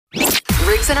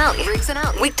and Out.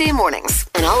 Weekday mornings.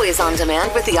 And always on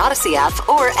demand with the Odyssey app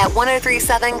or at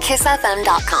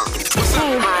 1037kissfm.com.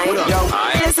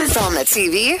 Hi. This is on the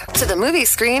TV, to the movie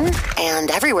screen, and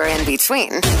everywhere in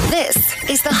between. This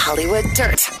is the Hollywood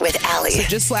Dirt with Allie. So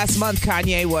just last month,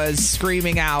 Kanye was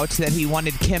screaming out that he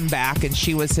wanted Kim back, and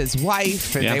she was his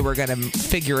wife, and they were going to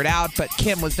figure it out, but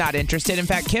Kim was not interested. In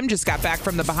fact, Kim just got back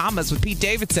from the Bahamas with Pete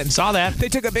Davidson. Saw that. They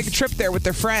took a big trip there with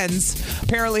their friends,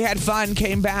 apparently had fun,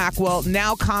 came back. Well,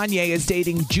 now Kanye is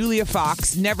dating Julia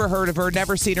Fox. Never heard of her,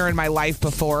 never seen her in my life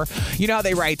before. You know how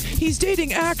they write, he's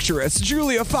dating actress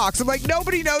Julia Fox. I'm like,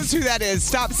 nobody knows who that is.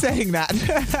 Stop saying that.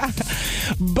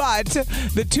 But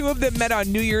the two of them met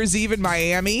on New Year's Eve in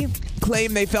Miami,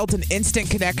 claim they felt an instant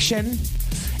connection.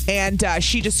 And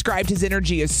she described his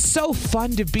energy as so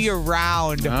fun to be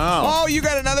around. Oh, you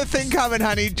got another thing coming,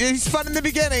 honey. He's fun in the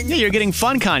beginning. Yeah, you're getting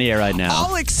fun Kanye right now.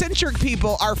 All eccentric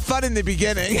people are fun in the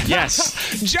beginning. Yes.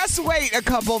 Just wait a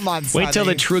couple months, Wait till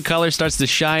the true color starts to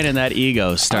shine and that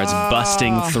ego starts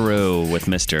busting through with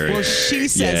Mr. Well, she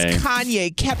says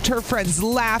Kanye kept her friends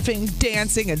laughing,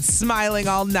 dancing, and smiling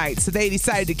all night. So they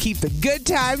decided to keep the good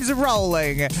times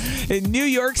rolling. In New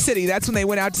York City, that's when they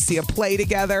went out to see a play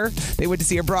together. They went to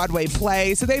see a Broadway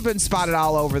play, so they've been spotted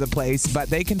all over the place, but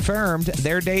they confirmed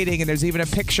they're dating, and there's even a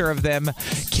picture of them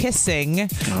kissing.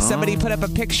 Somebody put up a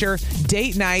picture,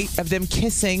 date night, of them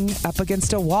kissing up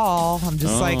against a wall. I'm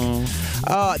just like,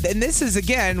 and this is,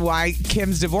 again, why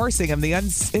Kim's divorcing him, the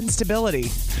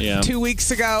instability. Yeah. 2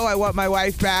 weeks ago, I want my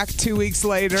wife back. 2 weeks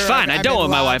later, fine, I don't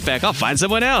want my wife back. I'll find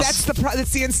someone else.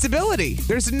 That's the instability.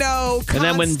 There's no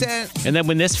constant. And then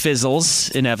when this fizzles,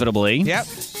 inevitably, yep,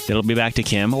 it'll be back to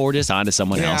Kim or just on to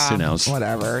someone else. Who knows?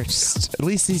 Whatever. Just, at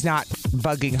least he's not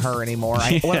bugging her anymore.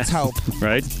 Let's hope.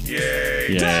 Right?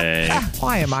 Yay.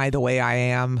 Why am I the way I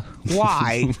am?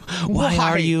 Why? Why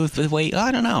are you the way?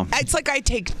 I don't know. It's like I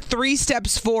take 3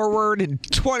 steps forward and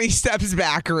 20 steps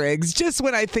back, Riggs. Just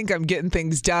when I think I'm getting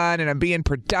things done and I'm being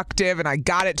productive and I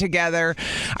got it together,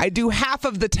 I do half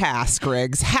of the task,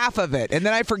 Riggs. Half of it. And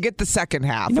then I forget the second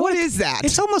half. You know what is that?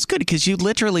 It's almost good because you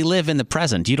literally live in the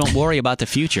present. You don't worry about the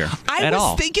future at all.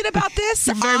 I was thinking about this.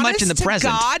 You're very much in the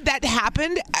present. God, that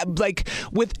happened like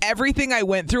with everything I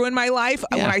went through in my life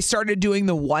when I started doing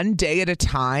the one day at a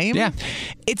time. Yeah.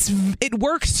 It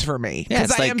works for me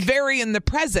because I am very in the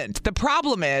present. The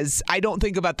problem is I don't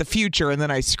think about the future and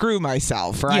then I screw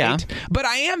myself, right? Yeah. But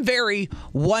I am very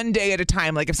one day at a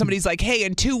time. Like if somebody's like, hey,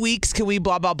 in 2 weeks, can we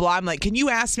blah, blah, blah? I'm like, can you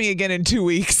ask me again in 2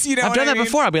 weeks? You know, I've done that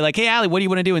before. I'll be like, hey, Allie, what do you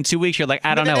want to do in 2 weeks? You're like,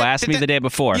 I don't know. Ask me the day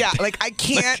before. Yeah, like I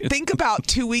can't think about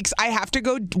 2 weeks. I have to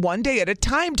go one day at a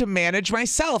time to manage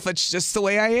myself. It's just the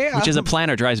way I am. Which as a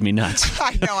planner drives me nuts.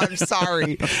 I know. I'm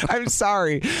sorry. I'm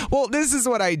sorry. Well, this is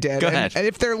what I did. Go ahead. And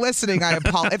if they're listening, I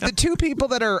apologize. If the two people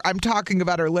that I'm talking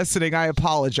about are listening, I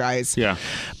apologize. Yeah.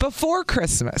 Before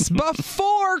Christmas,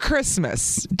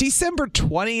 December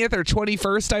 20th or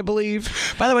 21st, I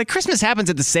believe. By the way, Christmas happens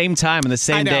at the same time on the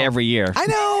same day every year. I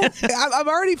know. I'm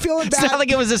already feeling bad. It's not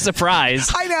like it was a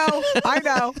surprise. I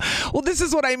know. Well, this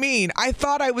is what I mean. I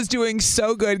thought I was doing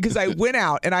so good because I went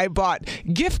out and I bought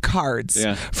gift cards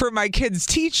for my kids'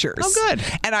 teachers. Oh, good.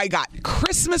 And I got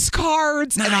Christmas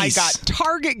cards and I got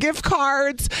Target gift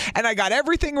cards and I got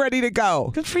everything ready to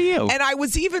go. Good for you. And I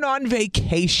was even on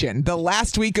vacation the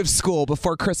last week of school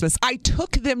before Christmas. I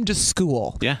took them to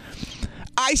school. Yeah.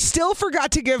 I still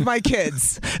forgot to give my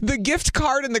kids the gift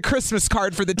card and the Christmas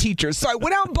card for the teachers. So I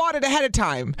went out and bought it ahead of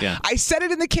time. Yeah. I set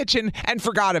it in the kitchen and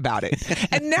forgot about it.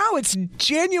 And now it's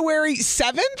January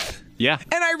 7th. Yeah.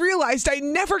 And I realized I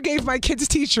never gave my kids'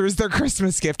 teachers their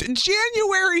Christmas gift.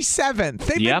 January 7th.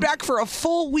 They've been back for a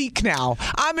full week now.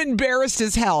 I'm embarrassed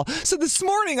as hell. So this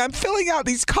morning, I'm filling out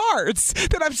these cards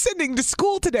that I'm sending to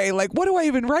school today. Like, what do I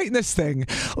even write in this thing?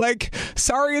 Like,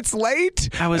 sorry it's late.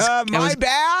 My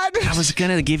bad. I was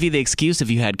going to give you the excuse if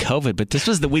you had COVID, but this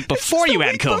was the week before you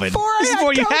had COVID.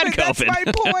 Before you had COVID. That's my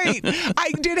point.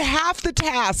 I did half the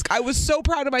task. I was so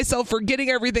proud of myself for getting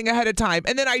everything ahead of time,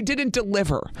 and then I didn't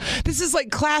deliver. This is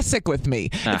like classic with me.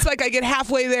 It's like I get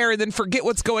halfway there and then forget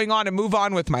what's going on and move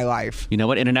on with my life. You know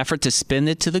what? In an effort to spin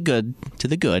it to the good,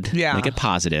 make it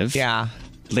positive. Yeah.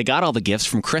 They got all the gifts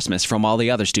from Christmas from all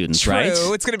the other students, True. right?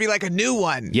 It's going to be like a new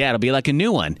one. Yeah, it'll be like a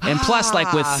new one. And plus,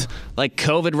 like like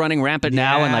COVID running rampant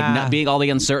now and like not being all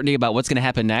the uncertainty about what's going to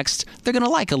happen next, they're going to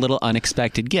like a little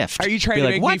unexpected gift. Are you trying to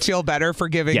make me feel better for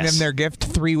giving them their gift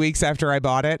 3 weeks after I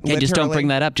bought it? Yeah, just don't bring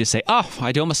that up. Just say, oh,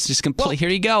 I almost just completely, here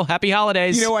you go. Happy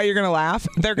holidays. You know why you're going to laugh?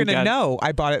 They're going to know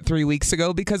I bought it 3 weeks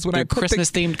ago because when I put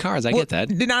Christmas-themed cards, I get that.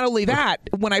 Not only that,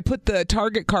 when I put the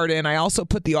Target card in, I also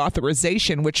put the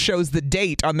authorization, which shows the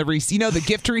date on the receipt. You know, the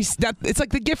gift receipt. It's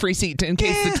like the gift receipt in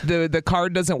case the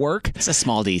card doesn't work. It's a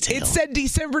small detail. It said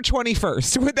December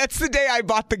 21st. That's the day I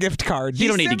bought the gift card. You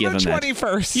don't need to give them that.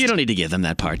 December 21st. You don't need to give them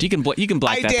that part. You can black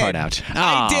that part out.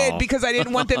 I did because I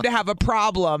didn't want them to have a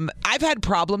problem. I've had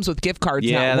problems with gift cards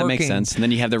not working. Yeah, that makes sense. And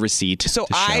then you have the receipt. So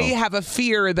I have a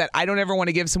fear that I don't ever want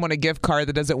to give someone a gift card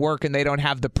that doesn't work and they don't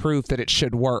have the proof that it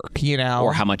should work, you know?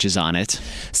 Or how much is on it.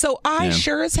 So I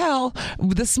sure as hell,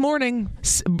 this morning,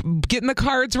 getting the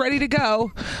cards ready to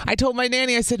go, I told my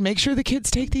nanny, I said, make sure the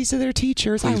kids take these to their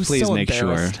teachers. I was please so make sure.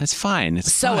 embarrassed. That's fine.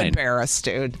 It's so fine. Embarrassed,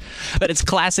 dude. But it's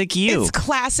classic you. It's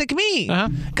classic me.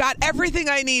 Got everything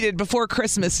I needed before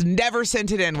Christmas. Never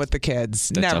sent it in with the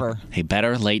kids. Never. Hey,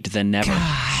 better late than never.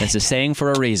 God. That's a saying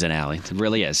for a reason, Allie. It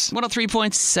really is.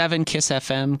 103.7 KISS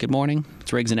FM. Good morning.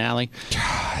 It's Riggs and Allie.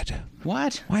 God.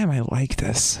 What? Why am I like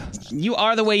this? You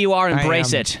are the way you are.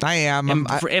 Embrace it. I am.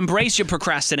 Embrace your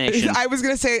procrastination. I was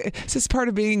going to say, is this part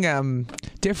of being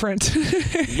different?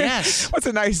 Yes. What's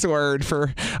a nice word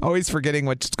for always forgetting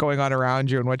what's going on around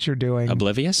you and what you're doing?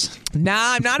 Oblivious?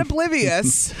 Nah, I'm not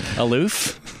oblivious.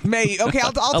 Aloof? Okay,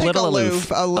 I'll take little aloof.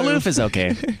 Aloof is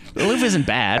okay. Aloof isn't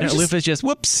bad. Aloof is just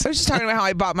whoops. I was just talking about how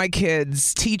I bought my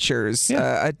kids' teachers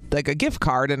like a gift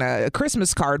card and a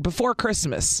Christmas card before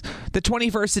Christmas, the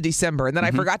 21st of December. And then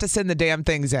I forgot to send the damn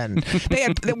things in.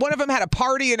 One of them had a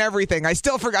party and everything. I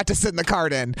still forgot to send the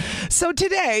card in. So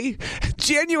today,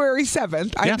 January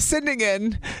 7th, I'm sending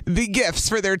in the gifts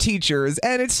for their teachers.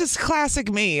 And it's just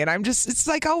classic me. And it's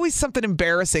like always something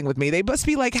embarrassing with me. They must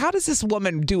be like, how does this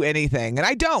woman do anything? And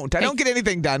I don't. I don't get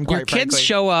anything done, quite frankly. Your kids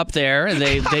show up there and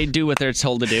they do what they're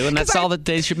told to do. And that's all that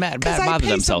they should bother themselves with. I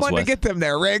pay someone to get them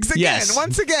there, Riggs. Again,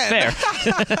 once again. Fair.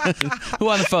 Who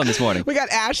on the phone this morning? We got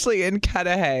Ashley in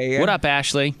Cudahy. What up,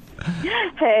 Ashley?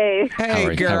 Hey.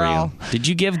 Hey, girl. How are you? Did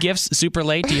you give gifts super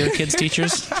late to your kids'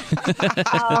 teachers?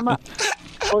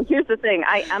 Well, here's the thing.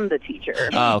 I am the teacher.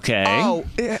 Okay. Oh.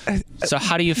 So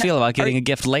how do you feel about getting a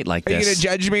gift late like this? Are you going to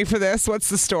judge me for this? What's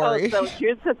the story? So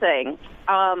here's the thing.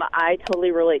 I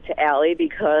totally relate to Allie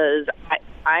because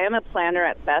I am a planner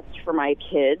at best for my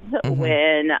kids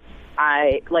when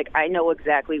I know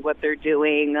exactly what they're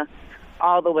doing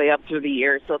all the way up through the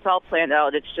year. So it's all planned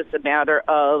out. It's just a matter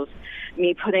of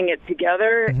me putting it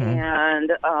together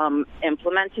and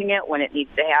implementing it when it needs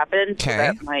to happen. Okay. So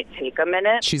that might take a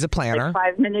minute. She's a planner.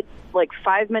 Like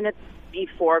 5 minutes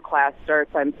before class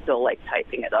starts, I'm still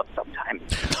typing it up sometimes.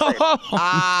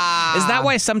 Is that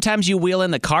why sometimes you wheel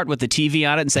in the cart with the TV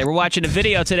on it and say, we're watching a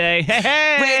video today?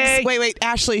 Hey! Riggs, wait.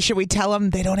 Ashley, should we tell them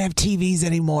they don't have TVs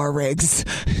anymore, Riggs?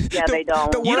 Yeah, they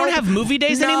don't. You don't have movie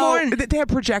days anymore? They have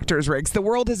projectors, Riggs. The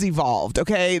world has evolved,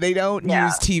 okay? They don't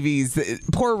use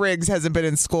TVs. Poor Riggs hasn't been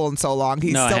in school in so long.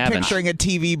 He's still picturing a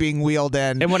TV being wheeled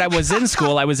in. And when I was in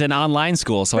school, I was in online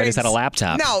school, so Riggs, I just had a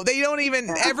laptop. No, they don't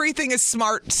even. Everything is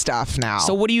smart stuff now.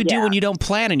 So what do you do when you don't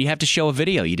plan and you have to show a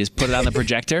video? You just put it on the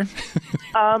projector?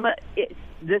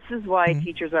 This is why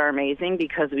teachers are amazing,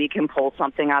 because we can pull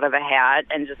something out of a hat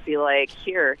and just be like,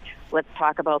 here, let's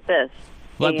talk about this.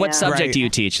 What subject do you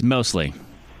teach mostly?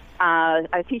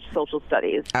 I teach social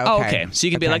studies. Okay. So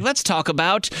you can be like, let's talk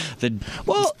about the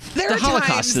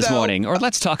Holocaust this morning, or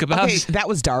let's talk about... Okay, that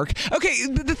was dark. Okay,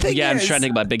 the thing is... I'm trying to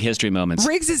think about big history moments.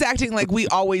 Riggs is acting like we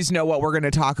always know what we're going to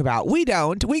talk about. We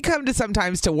don't. We come to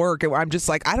sometimes to work, and I'm just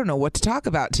like, I don't know what to talk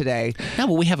about today. No,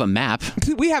 but we have a map.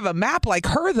 We have a map like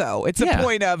her, though. It's a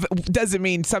point of, doesn't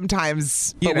mean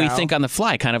sometimes, But we think on the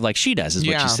fly, kind of like she does, is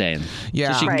what she's saying.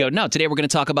 Yeah. So she can go, no, today we're going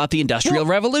to talk about the Industrial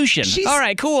Revolution. All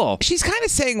right, cool. She's kind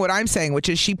of saying what I'm saying, which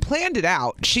is she planned it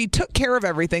out. She took care of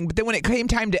everything, but then when it came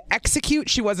time to execute,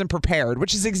 she wasn't prepared,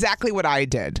 which is exactly what I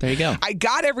did. There you go. I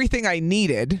got everything I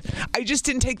needed. I just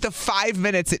didn't take the 5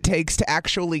 minutes it takes to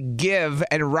actually give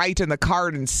and write in the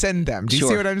card and send them. Do you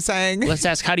see what I'm saying? Let's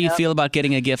ask, how do you feel about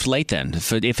getting a gift late then?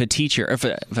 If a teacher, if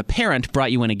a parent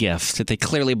brought you in a gift that they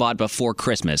clearly bought before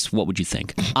Christmas, what would you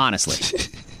think? Honestly.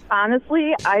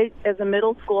 Honestly, as a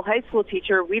middle school, high school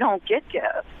teacher, we don't get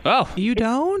gifts. Oh. You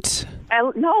don't?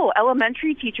 No,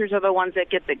 elementary teachers are the ones that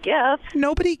get the gift.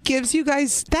 Nobody gives you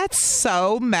guys... That's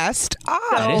so messed up.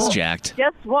 That is jacked.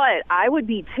 Guess what? I would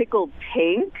be tickled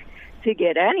pink to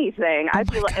get anything. I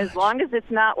feel like as long as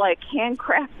it's not like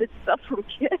handcrafted stuff from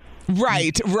kids.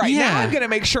 Right. Yeah. Now I'm going to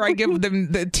make sure I give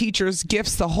them the teachers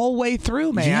gifts the whole way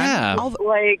through, man. Yeah.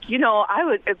 Like, I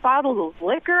would, a bottle of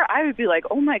liquor, I would be like,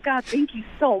 oh my God, thank you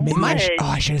so much.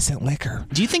 I should have sent liquor.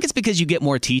 Do you think it's because you get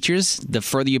more teachers the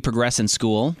further you progress in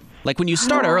school? Like when you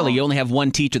start early, you only have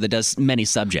one teacher that does many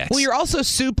subjects. Well, you're also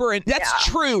that's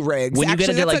true, Riggs. When you get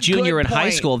into like junior and high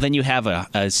point. school, then you have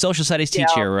a social studies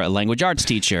teacher, a language arts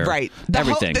teacher, right?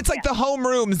 Everything. It's like the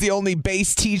homeroom's the only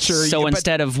base teacher. So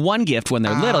instead of one gift when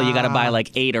they're little, you got to buy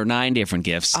like 8 or 9 different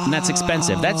gifts, and that's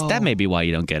expensive. That may be why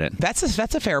you don't get it. That's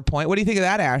a fair point. What do you think of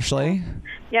that, Ashley?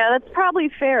 Yeah, that's probably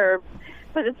fair,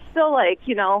 but it's still like,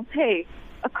 hey,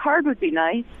 a card would be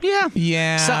nice.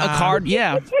 Yeah. So a card,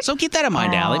 So keep that in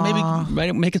mind, Allie.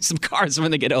 Maybe make it some cards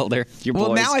when they get older. Your boys.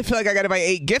 Well, now I feel like I got to buy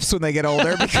 8 gifts when they get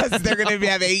older because they're going to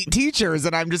have 8 teachers,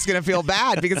 and I'm just going to feel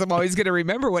bad because I'm always going to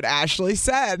remember what Ashley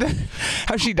said,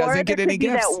 how she doesn't get any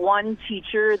gifts. That one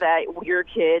teacher that your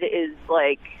kid is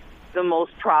like the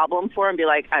most problem for, and be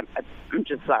like, I'm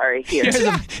just sorry.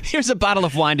 Here's a bottle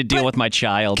of wine to deal with my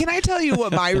child. Can I tell you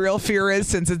what my real fear is,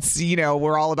 since it's,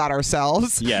 we're all about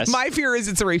ourselves? Yes. My fear is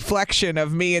it's a reflection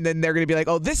of me, and then they're going to be like,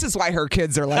 oh, this is why her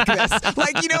kids are like this.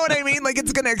 Like, you know what I mean? Like,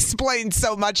 it's going to explain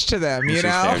so much to them, you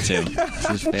know? This is fair, too. This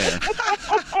is fair.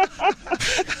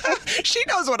 She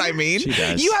knows what I mean. She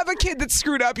does. You have a kid that's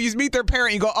screwed up, you meet their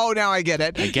parent, you go, oh, now I get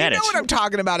it. I get it. You know what I'm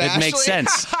talking about, Ashley? It makes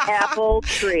sense. Apple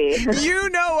tree. You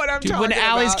know what I'm talking about. When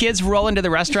Allie's kids roll into the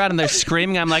restaurant and they're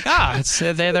screaming, I'm like,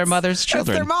 they're their mother's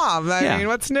children. That's their mom. I mean,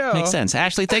 what's new? Makes sense.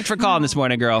 Ashley, thanks for calling this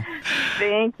morning, girl.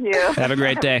 Thank you. Have a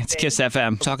great day. It's Kiss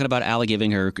FM. Talking about Allie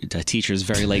giving her teachers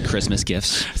very late Christmas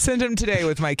gifts. Send them today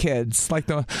with my kids, like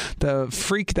the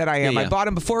freak that I am. Yeah. I bought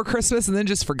them before Christmas and then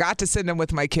just forgot to send them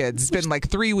with my kids. It's been like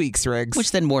 3 weeks, Riggs.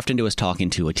 Which then morphed into us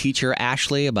talking to a teacher,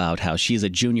 Ashley, about how she's a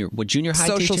junior high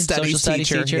social teacher? Studies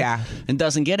teacher, yeah. And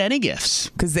doesn't get any gifts.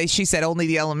 Because she said only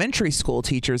the elementary school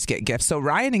teachers get gifts. So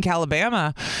Ryan in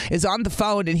Alabama is on the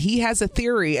phone, and he has a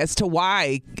theory as to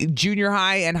why junior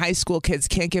high and high school kids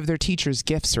can't give their teachers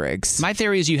gifts, Riggs. My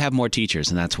theory is you have more teachers,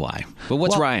 and that's why. But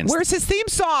what's Ryan's? Where's his theme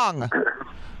song?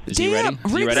 Is he ready?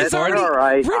 You ready That's for it? all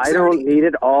right. I don't need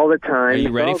it all the time. Are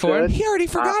you ready for it? He already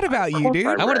forgot about you, dude.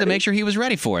 I wanted to make sure he was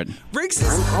ready for it. Riggs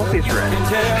I'm always ready.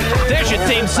 There's your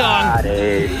theme song.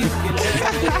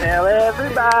 Tell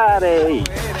everybody.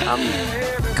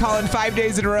 calling 5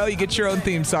 days in a row. You get your own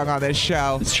theme song on this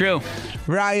show. It's true.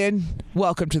 Ryan,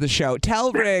 welcome to the show.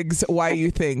 Tell Riggs why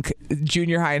you think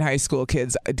junior high and high school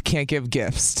kids can't give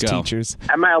gifts to teachers.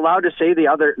 Am I allowed to say the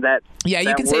other that? Yeah,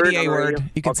 you can say the A word.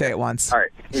 You can say it once. All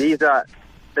right.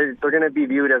 They're going to be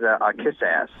viewed as a kiss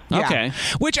ass. Yeah. Okay.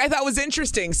 Which I thought was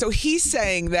interesting. So he's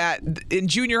saying that in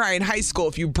junior high and high school,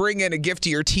 if you bring in a gift to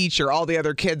your teacher, all the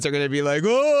other kids are going to be like,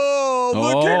 oh,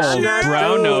 look at you.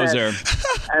 Brown noser.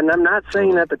 And I'm not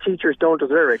saying that the teachers don't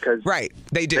deserve it, because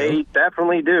they do. They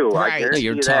definitely do. Right. I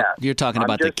guarantee You're talking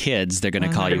about the kids. They're going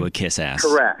to call you a kiss ass.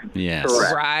 Correct. Yes.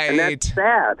 Correct. Right. And that's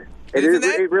sad. It Isn't is.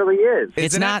 it? It really is.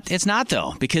 It's not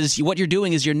though, because what you're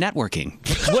doing is you're networking.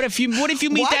 What if you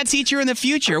meet that teacher in the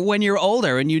future when you're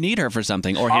older and you need her for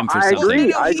something or him for I something?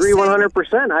 agree. I agree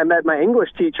 100%. I met my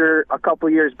English teacher a couple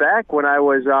years back when I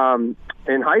was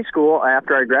in high school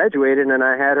after I graduated, and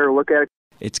I had her look at it.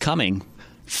 It's coming.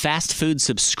 Fast food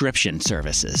subscription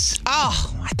services.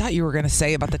 Oh, I thought you were going to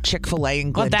say about the Chick-fil-A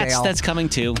in Glendale. Well, that's coming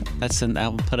too.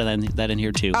 I'll put that in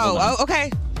here too. Oh, okay.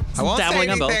 I won't Dabbling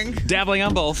say anything. on both. Dabbling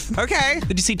on both. Okay.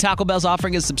 Did you see Taco Bell's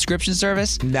offering a subscription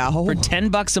service? No. For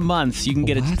 $10 a month, you can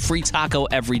get a free taco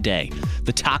every day.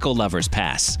 The Taco Lovers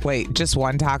Pass. Wait, just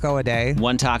one taco a day?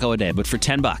 One taco a day, but for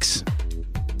 $10.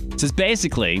 So this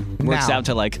basically works out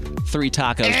to like 3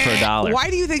 tacos per $1. Why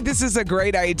do you think this is a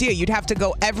great idea? You'd have to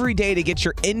go every day to get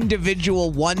your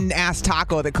individual one-ass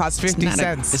taco that costs 50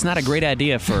 cents. It's not a great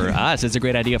idea for us. It's a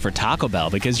great idea for Taco Bell,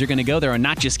 because you're going to go there and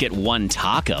not just get one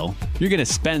taco. You're going to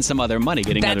spend some other money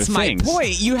getting other things. That's my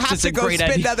point. You have to go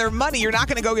spend other money. You're not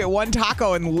going to go get one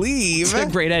taco and leave. It's a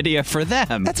great idea for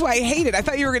them. That's why I hate it. I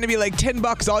thought you were going to be like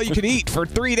 $10 all you can eat for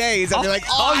 3 days. I'd be like,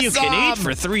 awesome. All you can eat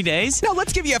for 3 days? No,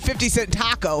 let's give you a 50-cent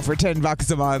taco for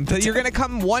 $10 a month that you're going to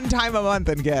come one time a month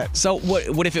and get. So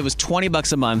what if it was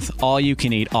 $20 a month, all you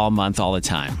can eat all month, all the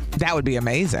time? That would be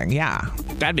amazing, yeah.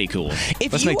 That'd be cool.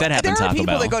 Let's make that happen, Taco Bell. There are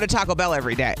people that go to Taco Bell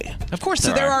every day. Of course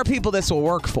there are people this will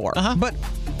work for. But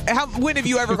when have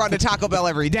you ever gone to Taco Bell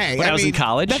every day? When I was in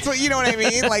college. That's what, you know what I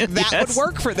mean? Like, that would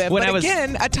work for them. But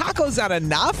again, a taco's not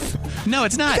enough. No,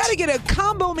 it's not. You got to get a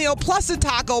combo meal plus a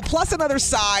taco plus another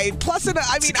side plus I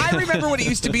mean, I remember what it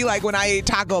used to be like when I ate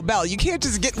Taco Bell. You can't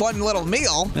just get one little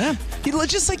meal. Yeah.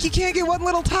 Just like you can't get one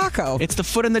little taco. It's the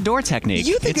foot in the door technique.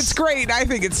 You think it's great. I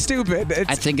think it's stupid.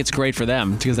 I think it's great for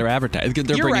them because they're advertising. They're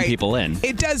bringing right. people in.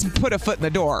 It does put a foot in the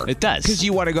door. It does. Because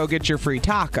you want to go get your free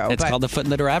taco. It's called the foot in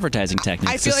the door advertising technique.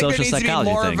 I It's feel a like there social needs to be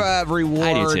psychology more thing. of a reward.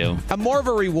 I do too. More of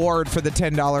a reward for the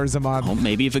 $10 a month. Well,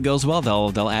 maybe if it goes well,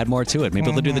 they'll add more to it.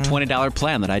 Maybe they'll do the $20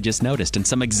 plan that I just noticed. And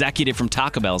some executive from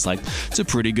Taco Bell's like, it's a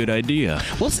pretty good idea.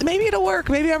 Well, maybe it'll work.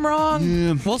 Maybe I'm wrong.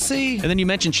 Yeah. We'll see. And then you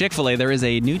mentioned Chick-fil-A. There is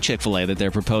a new Chick-fil-A that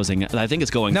they're proposing. I think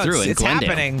it's going through in it's Glendale.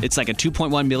 happening. It's like a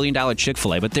 $2.1 million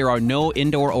Chick-fil-A, but there are no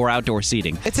indoor or outdoor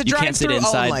seating. It's a You can't sit drive-through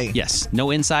inside. only. Yes,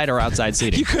 no inside or outside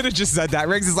seating. You could have just said that.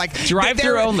 Riggs is like,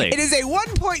 Drive-through only. It is a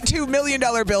 $1.2 million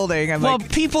building. I'm Well,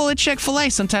 like, people at Chick-fil-A,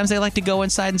 sometimes they like to go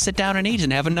inside and sit down and eat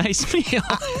and have a nice meal.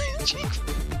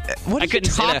 what are I couldn't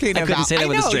you say that. talking I about? couldn't say that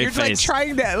with a straight you're face. Like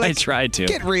trying to. I tried to.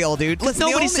 Get real, dude. Listen,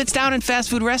 Nobody sits down in fast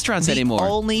food restaurants anymore. The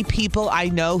only people I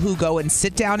know who go and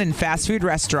sit down in fast food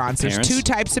restaurants. There's Parents? two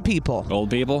types of people. Old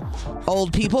people?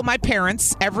 Old people, my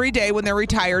parents, every day when they're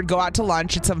retired, go out to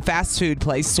lunch at some fast food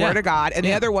place, swear to God. And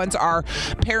the other ones are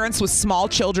parents with small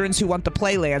children who want the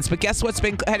playlands. But guess what's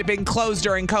had been closed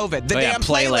during COVID? The damn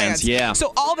playlands. Yeah.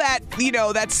 So all that,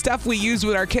 that stuff we used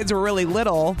when our kids were really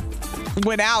little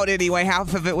went out anyway,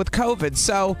 half of it with COVID.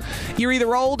 So you're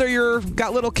either old or you're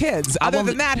got little kids. Other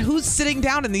than that, who's sitting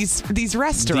down in these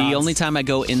restaurants? The only time I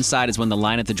go inside is when the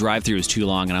line at the drive-thru is too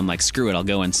long, and I'm like, screw it, I'll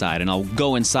go inside. And I'll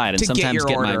go inside and To sometimes get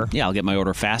your order. I'll get my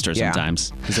order faster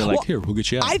sometimes. Because they're like, here, we'll get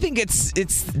you out. I think it's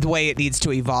the way it needs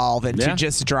to evolve and to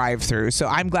just drive through. So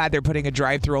I'm glad they're putting a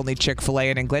drive-through only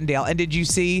Chick-fil-A in Glendale. And did you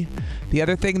see the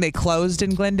other thing they closed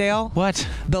in Glendale? What?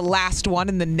 The last one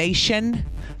in the nation.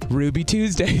 Ruby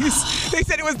Tuesdays. They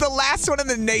said it was the last one in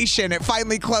the nation. It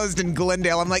finally closed in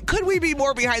Glendale. I'm like, could we be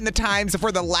more behind the times if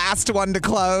we're the last one to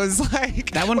close?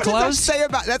 Like that one what closed? Does that say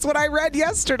about? That's what I read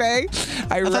yesterday.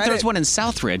 I thought there was one in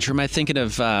Southridge. Or am I thinking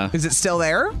of? Is it still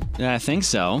there? I think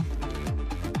so.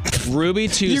 Ruby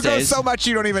Tuesdays. You go so much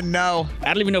you don't even know. I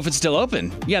don't even know if it's still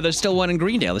open. Yeah, there's still one in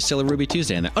Greendale. There's still a Ruby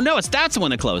Tuesday in there. Oh no, that's the one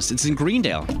that closed. It's in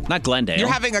Greendale, not Glendale. You're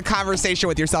having a conversation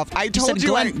with yourself. I told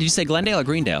you. Did you say Glendale or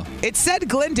Greendale? It said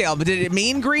Glendale, but did it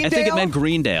mean Greendale? I think it meant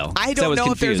Greendale. I don't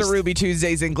know if there's a Ruby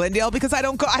Tuesdays in Glendale because I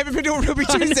haven't been to a Ruby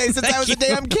Tuesday since I was a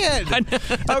damn kid.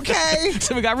 Okay.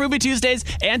 So we got Ruby Tuesdays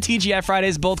and TGI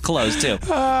Fridays both closed too.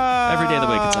 Every day of the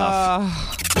week it's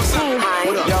off.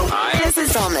 Hi. This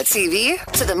is on the TV,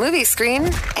 to the movie screen,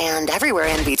 and everywhere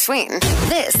in between.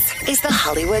 This is the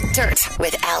Hollywood Dirt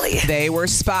with Allie. They were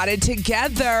spotted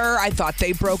together. I thought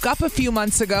they broke up a few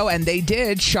months ago, and they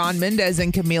did. Shawn Mendes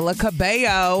and Camila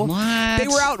Cabello. What? They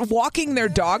were out walking their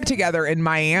dog together in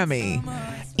Miami,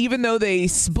 even though they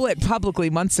split publicly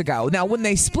months ago. Now, when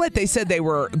they split, they said they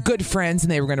were good friends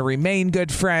and they were going to remain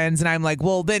good friends. And I'm like,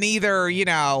 well, then either,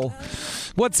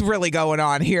 what's really going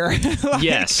on here?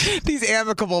 Yes. These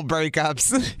amicable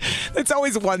breakups. It's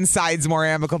always one side's more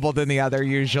amicable than the other,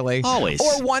 usually. Always.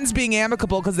 Or one's being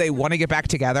amicable because they want to get back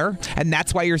together. And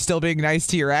that's why you're still being nice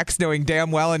to your ex, knowing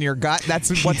damn well in your gut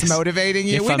that's what's motivating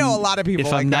you. We know a lot of people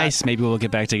If like I'm that. nice, maybe we'll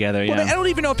get back together. Well, Yeah. I don't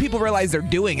even know if people realize they're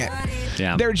doing it.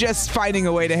 Yeah. They're just finding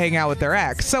a way to hang out with their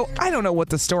ex. So I don't know what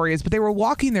the story is, but they were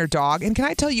walking their dog. And can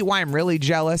I tell you why I'm really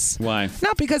jealous? Why?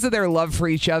 Not because of their love for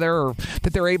each other or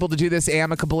that they're able to do this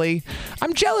amicably.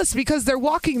 I'm jealous because they're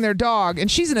walking their dog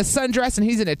and she's in a sundress and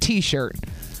he's in a t-shirt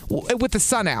with the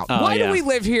sun out. Why do we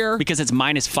live here? Because it's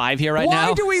 -5 here right now.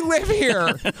 Why do we live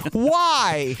here?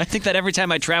 Why? I think that every time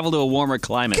I travel to a warmer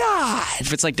climate. God.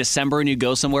 If it's like December and you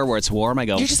go somewhere where it's warm, I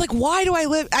go. You're just like, why do I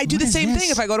live? I do the same thing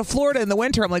if I go to Florida in the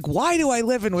winter. I'm like, why do I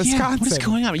live in Wisconsin? Yeah, what is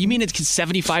going on? You mean it's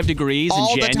 75 degrees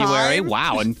All in the January? time?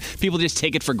 Wow. And people just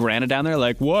take it for granted down there?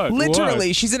 Like, what? Literally,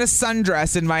 What? she's in a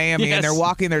sundress in Miami Yes. and they're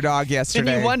walking their dog And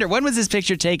yesterday. you wonder, when was this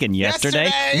picture taken? Yesterday?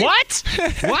 What?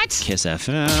 What? Kiss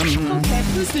FM. Okay,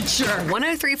 who's the jerk?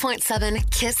 103.7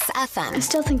 Kiss FM. I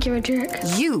still think you're a jerk.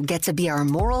 You get to be our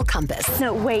moral compass.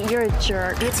 No, wait, you're a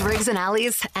jerk. It's Riggs and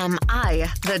Allie's Am I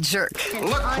the Jerk?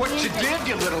 Look what you did,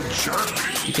 you little jerk.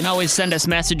 You can always send us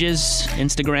messages,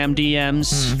 Instagram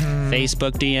DMs,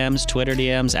 Facebook DMs, Twitter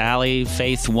DMs, Allie,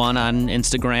 Faith1 on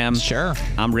Instagram. Sure.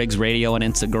 I'm Riggs Radio on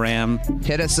Instagram.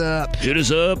 Hit us up. Hit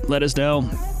us up. Let us know.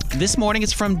 This morning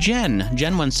it's from Jen.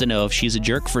 Jen wants to know if she's a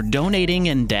jerk for donating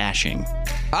and dashing.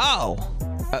 Oh.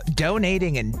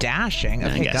 Donating and dashing.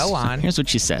 I Okay, guess. go on. Here's what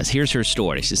she says. Here's her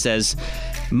story. She says,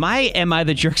 my Am I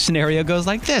the Jerk scenario goes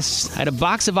like this. I had a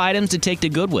box of items to take to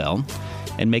Goodwill.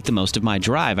 and make the most of my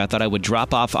drive. I thought I would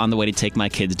drop off on the way to take my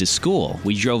kids to school.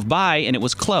 We drove by and it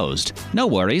was closed. No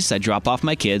worries. I drop off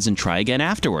my kids and try again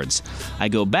afterwards. I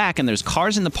go back and there's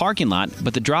cars in the parking lot,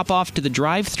 but the drop-off to the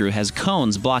drive-thru has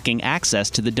cones blocking access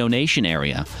to the donation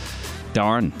area.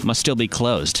 Darn, must still be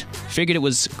closed. Figured it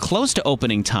was close to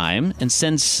opening time, and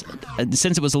since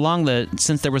there was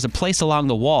a place along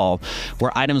the wall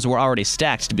where items were already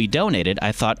stacked to be donated,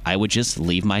 I thought I would just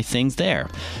leave my things there.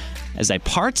 As I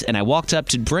parked and I walked up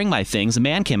to bring my things, a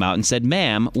man came out and said,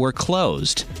 "Ma'am, we're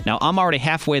closed." Now, I'm already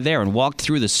halfway there and walked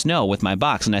through the snow with my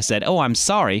box, and I said, "Oh, I'm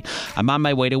sorry. I'm on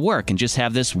my way to work and just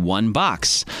have this one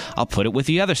box. I'll put it with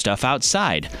the other stuff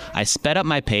outside." I sped up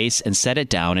my pace and set it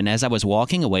down, and as I was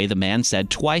walking away, the man said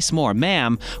twice more,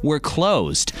 "Ma'am, we're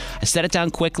closed." I set it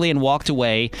down quickly and walked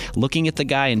away, looking at the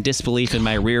guy in disbelief in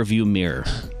my rearview mirror.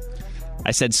 I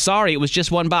said, "Sorry, it was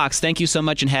just one box. Thank you so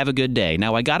much and have a good day."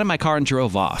 Now, I got in my car and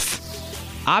drove off.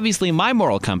 Obviously, my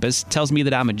moral compass tells me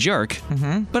that I'm a jerk,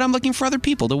 but I'm looking for other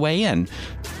people to weigh in.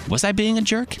 Was I being a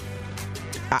jerk?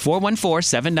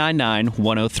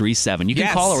 414-799-1037. You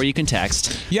can call or you can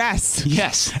text. Yes.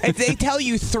 Yes. If they tell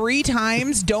you 3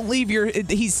 times, don't leave your...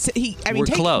 We're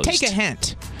closed. Take a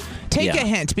hint. Take a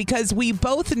hint, because we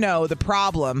both know the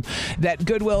problem that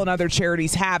Goodwill and other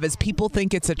charities have is people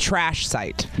think it's a trash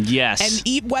site. Yes.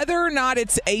 And whether or not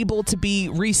it's able to be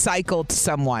recycled to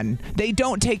someone, they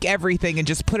don't take everything and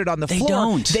just put it on the floor. They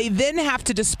don't. They then have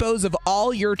to dispose of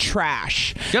all your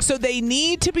trash. Yep. So they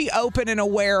need to be open and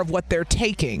aware of what they're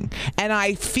taking. And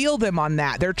I feel them on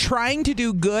that. They're trying to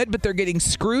do good, but they're getting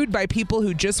screwed by people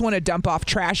who just want to dump off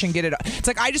trash and get it. It's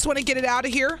like, I just want to get it out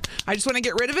of here. I just want to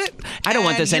get rid of it. I don't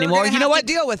want this anymore. You know what?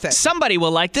 Deal with it. Somebody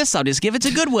will like this. I'll just give it to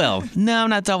Goodwill. No,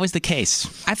 not always the case.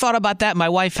 I thought about that. My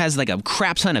wife has like a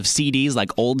crap ton of CDs,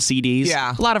 like old CDs.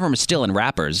 Yeah. A lot of them are still in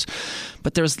wrappers.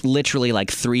 But there's literally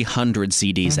like 300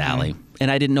 CDs, Allie.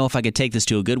 And I didn't know if I could take this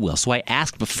to a Goodwill. So I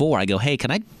asked before. I go, "Hey, can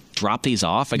I drop these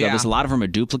off?" I go, "There's a lot of them are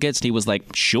duplicates." And he was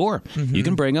like, "Sure, you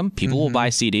can bring them. People will buy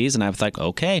CDs." And I was like,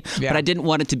 "Okay." Yeah. But I didn't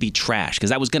want it to be trash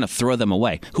because I was going to throw them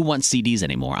away. Who wants CDs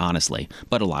anymore, honestly?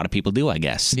 But a lot of people do, I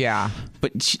guess. Yeah.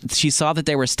 But she saw that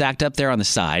they were stacked up there on the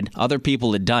side. Other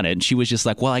people had done it. And she was just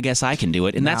like, "Well, I guess I can do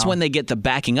it." And that's when they get the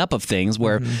backing up of things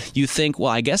where you think,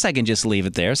 "Well, I guess I can just leave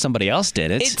it there. Somebody else did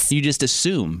it." You just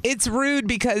assume. It's rude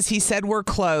because he said we're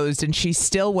closed and she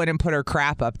still went and put her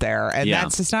crap up there. And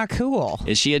that's just not cool.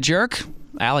 Is she a jerk?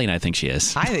 Allie and I think she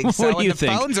is. I think so. What do you the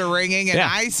think? Phones are ringing, and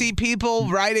I see people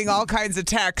writing all kinds of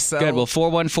texts. So. Good. Well,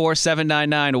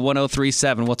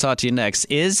 414-799-1037. We'll talk to you next.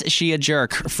 Is she a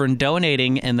jerk for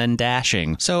donating and then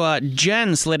dashing? So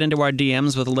Jen slid into our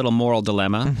DMs with a little moral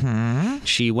dilemma.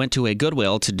 She went to a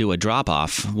Goodwill to do a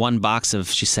drop-off. One box of,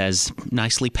 she says,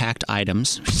 nicely packed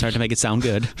items. She started to make it sound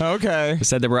good. Okay. She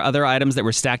said there were other items that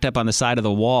were stacked up on the side of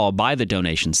the wall by the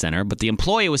donation center, but the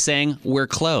employee was saying, "We're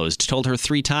closed." Told her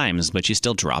 3 times, but she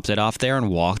still dropped it off there and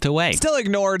walked away. Still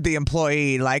ignored the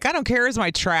employee. Like, I don't care, it's my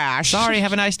trash. Sorry,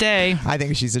 have a nice day. I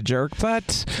think she's a jerk,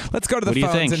 but let's go to the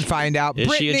phones and find out. Is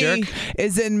Brittany she a jerk?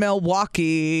 is in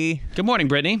Milwaukee. Good morning,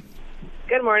 Brittany.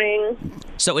 Good morning.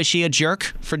 So is she a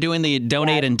jerk for doing the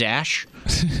donate and dash?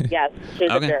 Yes, she's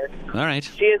a jerk. All right.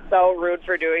 She is so rude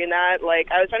for doing that.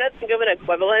 Like, I was trying to think of an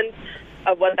equivalent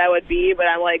of what that would be, but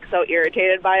I'm like so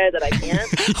irritated by it that I can't.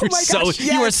 Oh my gosh,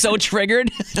 You were so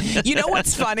triggered. You know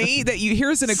what's funny?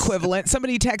 Here's an equivalent.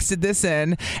 Somebody texted this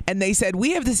in, and they said,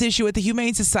 "We have this issue at the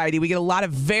Humane Society. We get a lot of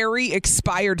very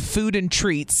expired food and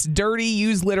treats, dirty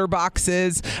used litter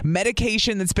boxes,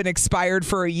 medication that's been expired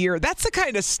for a year." That's the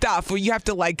kind of stuff where you have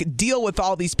to like deal with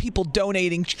all these people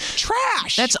donating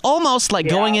trash. That's almost like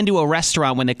going into a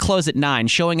restaurant when they close at 9,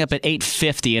 showing up at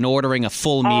 8:50 and ordering a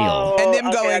full meal. And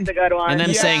them going, that's a good one. And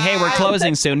then saying, "Hey, we're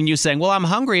closing soon," and you saying, "Well, I'm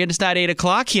hungry and it's not 8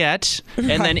 o'clock yet,"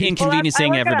 and then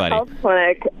inconveniencing everybody. I work at a health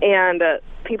clinic, and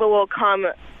people will come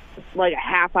like a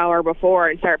half hour before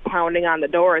and start pounding on the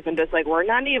doors and just like, we're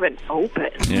not even open.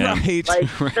 Yeah. Right. Like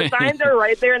the signs are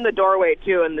right there in the doorway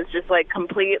too, and it's just like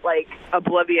complete like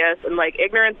oblivious and like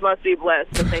ignorance must be bliss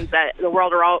to think that the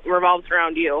world revolves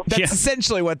around you. That's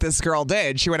essentially what this girl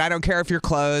did. She went, "I don't care if you're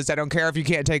closed. I don't care if you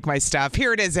can't take my stuff.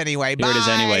 Here it is anyway. Here it is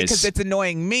anyways. Because it's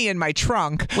annoying me in my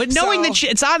trunk." With knowing that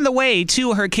it's on the way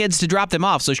to her kids to drop them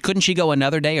off, so couldn't she go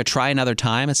another day or try another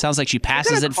time? It sounds like she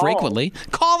passes it frequently.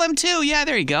 Call them too. Yeah,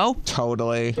 there you go.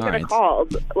 Totally. You could have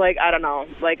called. Like, I don't know.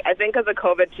 Like, I think because of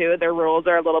COVID too, their rules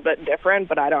are a little bit different,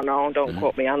 but I don't know. Don't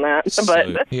quote me on that.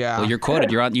 But yeah. Well, you're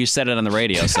quoted. You said it on the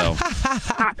radio, so.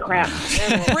 Ah, crap.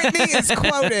 Brittany is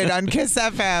quoted on Kiss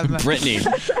FM. Brittany,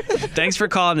 thanks for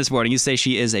calling this morning. You say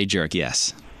she is a jerk,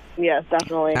 yes. Yes,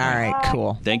 definitely. All right,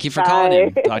 cool. Thank you for calling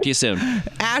in. Talk to you soon.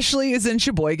 Ashley is in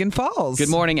Sheboygan Falls. Good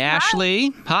morning,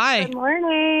 Ashley. Hi. Good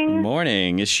morning. Good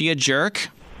morning. Is she a jerk?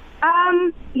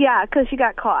 Yeah, because she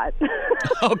got caught.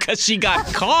 Oh, because she got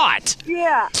caught.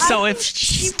 Yeah. So if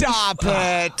Stop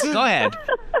it. Go ahead.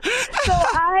 So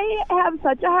I have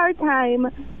such a hard time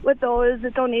with those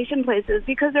donation places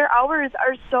because their hours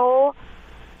are so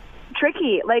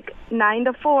tricky, like 9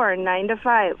 to 4, 9 to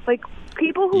 5. Like,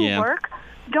 people who work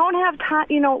don't have time.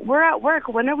 You know, we're at work.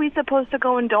 When are we supposed to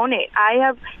go and donate? I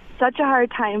have such a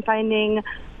hard time finding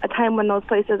a time when those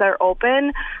places are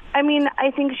open. I mean,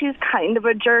 I think she's kind of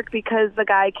a jerk because the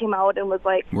guy came out and was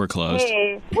like, we're closed.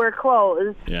 Hey, we're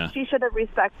closed. Yeah. She should have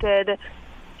respected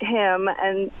him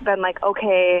and been like,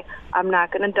 okay, I'm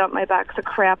not going to dump my box of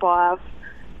crap off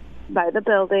by the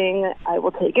building. I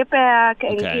will take it back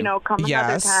and, come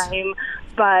another time.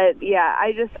 But, yeah,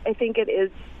 I think it is.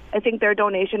 I think their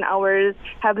donation hours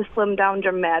have slimmed down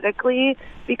dramatically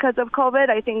because of COVID.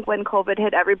 I think when COVID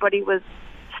hit, everybody was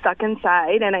stuck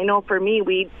inside. And I know for me,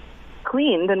 we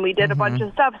cleaned and we did a bunch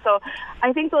of stuff. So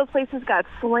I think those places got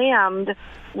slammed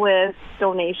with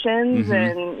donations.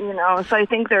 And, so I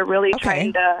think they're really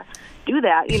trying to do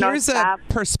that. Here's a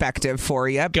perspective for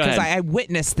you because I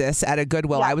witnessed this at a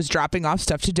Goodwill. Yeah. I was dropping off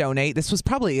stuff to donate. This was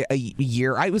probably a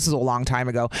year. It was a long time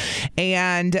ago.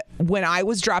 And when I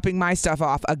was dropping my stuff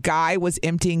off, a guy was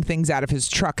emptying things out of his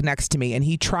truck next to me, and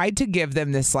he tried to give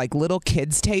them this like little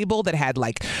kids table that had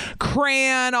like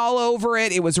crayon all over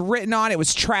it. It was written on. It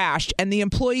was trashed. And the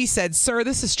employee said, "Sir,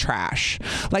 this is trash.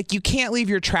 Like, you can't leave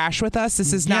your trash with us.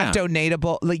 This is not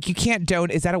donatable. Like, you can't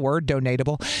donate." Is that a word?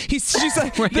 Donatable? She's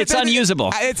like, it's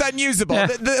unusable. It's unusable.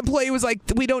 The employee was like,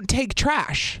 "We don't take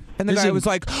trash." And the guy was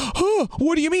like, "Oh,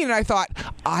 what do you mean?" And I thought,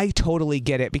 I totally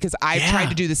get it because I've tried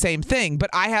to do the same thing.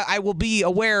 But I will be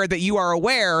aware that you are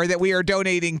aware that we are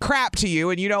donating crap to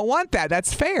you and you don't want that.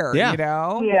 That's fair, you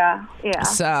know? Yeah, yeah.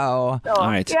 So, all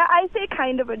right. Yeah, I say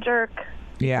kind of a jerk.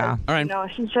 Yeah. All right.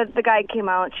 The guy came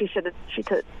out. She took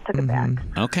it back.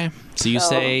 Okay. So you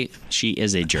say she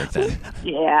is a jerk then?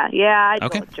 Yeah. I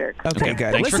told jerk. Okay,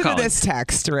 good. Thanks for Listen calling. to this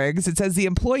text, Riggs. It says the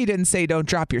employee didn't say don't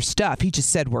drop your stuff. He just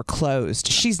said we're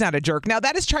closed. She's not a jerk. Now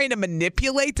that is trying to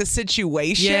manipulate the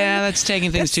situation. Yeah, that's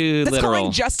taking things too that's literal.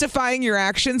 Calling justifying your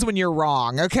actions when you're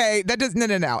wrong. Okay, that does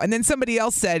no. And then somebody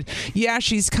else said, yeah,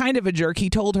 she's kind of a jerk. He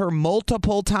told her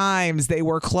multiple times they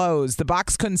were closed. The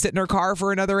box couldn't sit in her car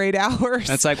for another 8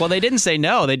 hours. That's like, well, they didn't say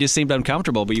no. They just seemed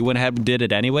uncomfortable, but you went ahead and did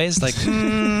it anyways. Like,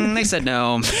 they said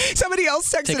no. Somebody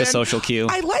else texted Take a social cue.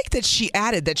 I like that she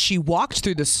added that she walked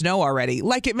through the snow already,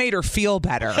 like it made her feel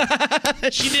better.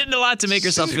 She did a lot to make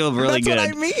herself feel really good.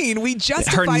 That's what I mean. We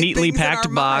justified her neatly things packed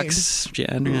in our box.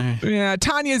 Yeah,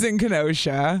 Tanya's in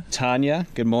Kenosha. Tanya,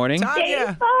 good morning.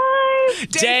 Tanya.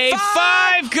 Day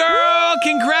 5, girl!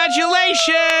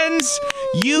 Congratulations!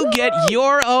 You get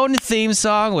your own theme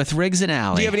song with Riggs and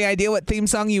Allie. Do you have any idea what theme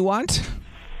song you want?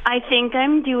 I think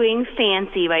I'm doing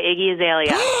Fancy by Iggy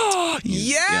Azalea.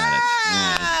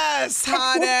 Yes,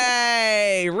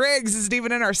 honey. Riggs isn't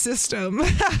even in our system.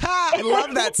 I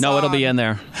love that song. No, it'll be in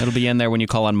there. It'll be in there when you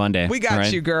call on Monday. We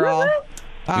got you, girl.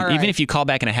 All right. Even if you call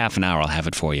back in a half an hour, I'll have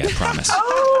it for you, I promise.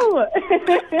 Oh!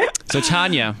 So,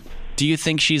 Tanya, do you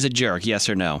think she's a jerk, yes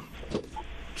or no?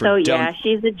 Yeah,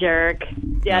 she's a jerk.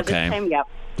 Yeah, okay. This time, yep.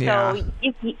 Yeah. So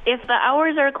if the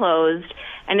hours are closed,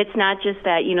 and it's not just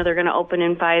that, they're going to open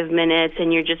in 5 minutes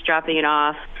and you're just dropping it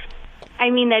off, I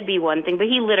mean, that'd be one thing, but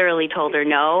he literally told her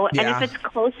no. Yeah. And if it's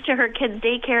close to her kid's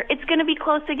daycare, it's going to be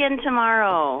close again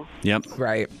tomorrow. Yep.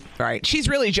 Right. She's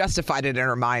really justified it in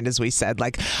her mind, as we said.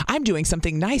 Like, I'm doing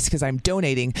something nice because I'm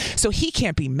donating, so he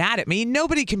can't be mad at me.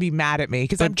 Nobody can be mad at me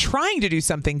because I'm trying to do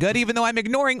something good, even though I'm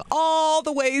ignoring all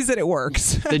the ways that it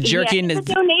works. The jerking the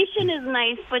donation is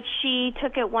nice, but she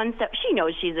took it one step. She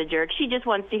knows she's a jerk. She just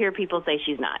wants to hear people say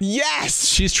she's not. Yes!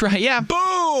 She's trying, yeah.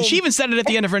 Boom! She even said it at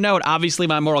the end of her note. Obviously,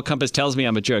 my moral compass tells me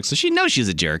I'm a jerk, so she knows she's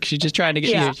a jerk. She's just trying to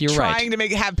get you're right. Trying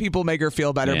to have people make her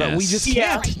feel better, but we just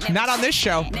can't. Not on this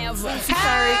show.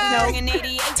 Sorry, no.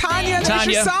 Tanya, that's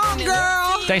your song,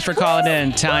 girl. Thanks for calling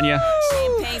in, Tanya.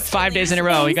 5 days in a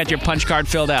row, you got your punch card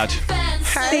filled out.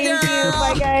 Hey, girl.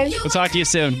 Bye, guys. We'll talk to you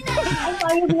soon.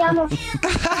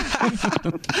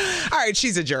 All right,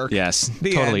 she's a jerk. Yes,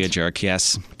 The totally end. a jerk,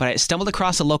 yes. But I stumbled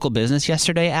across a local business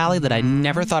yesterday, Allie, that I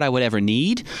never thought I would ever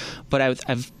need. But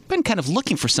I've been kind of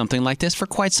looking for something like this for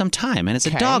quite some time. And as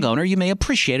a dog owner, you may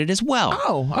appreciate it as well.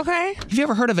 Oh, okay. Have you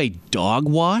ever heard of a dog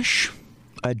wash?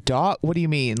 A dog? What do you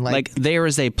mean? Like there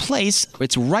is a place.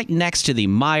 It's right next to the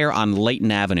Meijer on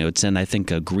Layton Avenue. It's in, I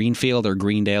think, Greenfield or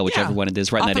Greendale, whichever one it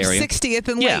is, right in that area. 60th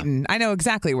and Layton. I know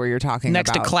exactly where you're talking next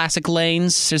about. Next to Classic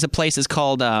Lanes, there's a place. It's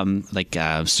called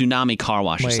Tsunami Car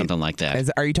Wash or something like that.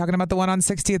 Are you talking about the one on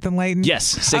 60th and Layton?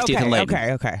 Yes, 60th and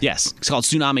Layton. Okay. Yes, it's called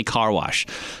Tsunami Car Wash.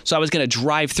 So I was going to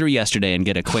drive through yesterday and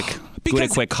get a quick.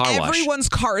 Car wash. Everyone's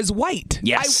car is white.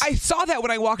 Yes. I saw that when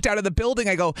I walked out of the building.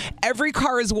 I go, every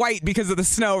car is white because of the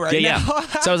snow now. Yeah.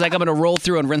 So I was like, I'm going to roll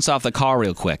through and rinse off the car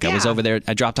real quick. I was over there.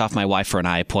 I dropped off my wife for an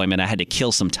eye appointment. I had to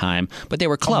kill some time, but they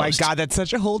were closed. Oh, my God. That's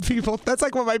such a old people. That's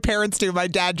like what my parents do. My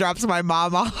dad drops my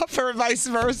mom off or vice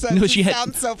versa. No,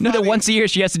 sounds so funny. No, once a year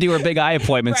she has to do her big eye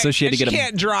appointment, so she had to get She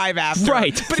can't drive after.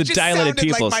 Right. But the it just dilated sounded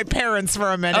pupils. like my parents for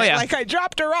a minute. Oh, yeah. Like I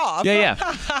dropped her off. Yeah.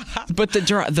 But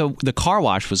the car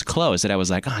wash was closed, and I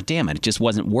was like, oh, damn it just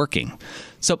wasn't working.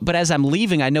 So, but as I'm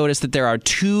leaving, I noticed that there are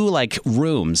two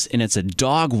rooms, and it's a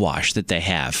dog wash that they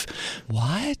have.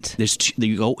 What? There's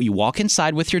you walk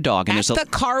inside with your dog, and at the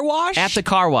car wash. At the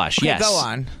car wash, okay, yes. Go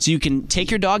on. So you can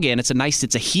take your dog in. It's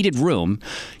a heated room.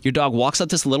 Your dog walks up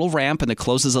this little ramp, and it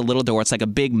closes a little door. It's like a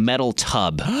big metal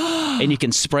tub, and you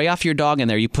can spray off your dog in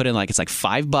there. You put in it's like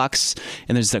 $5,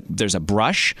 and there's a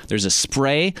brush, there's a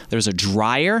spray, there's a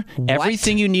dryer,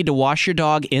 everything you need to wash your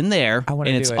dog in there, and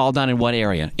it's all done in one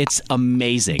area. It's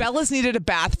amazing. Bella's needed a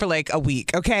bath for a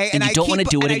week, okay? And you don't want to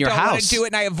do it in your house. I don't want to do it,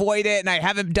 and I avoid it, and I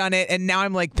haven't done it, and now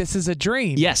I'm like, this is a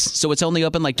dream. Yes, so it's only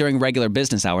open during regular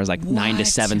business hours, 9 to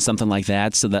 7, something like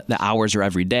that. So the hours are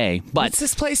every day. But what's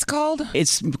this place called?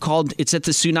 It's at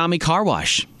the Tsunami Car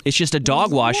Wash. It's just a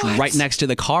dog wash right next to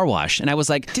the car wash. And I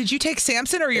was like... Did you take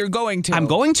Samson or you're going to? I'm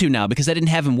going to now because I didn't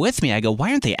have him with me. I go,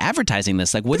 why aren't they advertising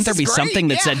this? Wouldn't there be something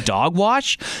that said dog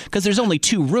wash? Because there's only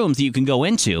 2 rooms that you can go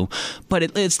into. But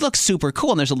it looks super cool.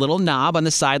 And there's a little knob on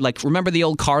the side. Remember the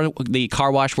old car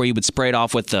wash where you would spray it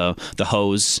off with the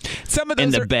hose Some of those in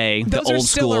the bay? Those the old are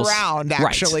still schools. around,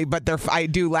 actually. Right. But I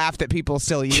do laugh that people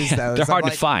still use those. They're hard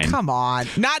to find. Come on.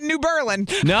 Not in New Berlin.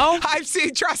 No? I've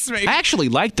seen, trust me. I actually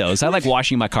like those. I like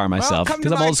washing my car myself.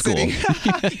 Well, I'm old school.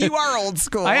 You are old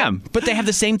school. I am. But they have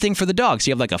the same thing for the dogs.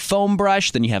 You have a foam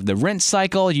brush, then you have the rinse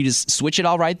cycle. You just switch it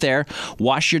all right there.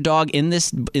 Wash your dog in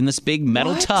this big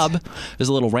metal tub. There's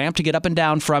a little ramp to get up and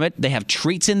down from it. They have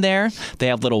treats in there. They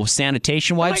have little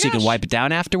sanitation wipes so you can wipe it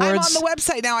down afterwards. I'm on the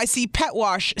website now. I see pet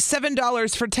wash,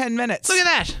 $7 for 10 minutes. Look at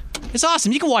that. It's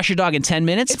awesome. You can wash your dog in 10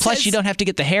 minutes. Plus, you don't have to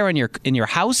get the hair in your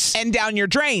house. And down your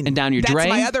drain. That's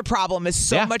my other problem is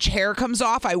so much hair comes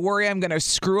off. I worry I'm going to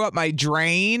screw up my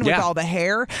drain with all the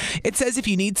hair. It says if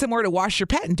you need somewhere to wash your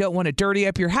pet and don't want to dirty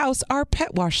up your house, our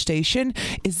pet wash station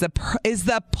is the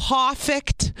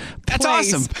perfect That's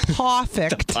place. awesome.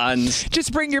 Perfect. The puns.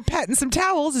 Just bring your pet and some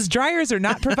towels as dryers are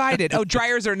not provided. Oh,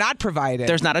 dryers are not provided.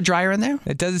 There's not a dryer in there?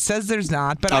 It says there's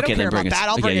not, but I don't care about that.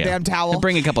 I'll bring a damn towel.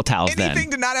 Bring a couple towels then.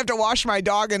 Anything to not have to wash my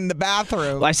dog in the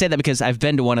bathroom. Well, I say that because I've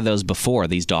been to one of those before,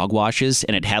 these dog washes,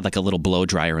 and it had a little blow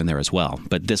dryer in there as well.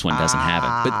 But this one doesn't have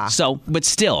it. But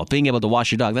still, being able to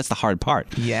wash your dog, that's the hard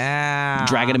part. Yeah.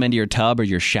 Dragging them into your tub or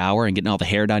your shower and getting all the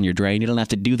hair down your drain, you don't have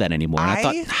to do that anymore. And I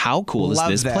thought, how cool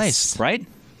is this place, right?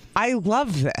 I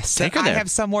love this. Take her there. I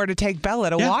have somewhere to take Bella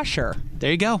to wash her.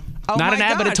 There you go. Oh Not my an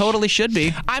ad, but it gosh. totally should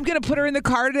be. I'm going to put her in the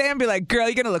car today and be like, girl,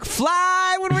 you're going to look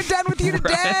fly when we're done with you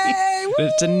today.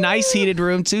 It's a nice heated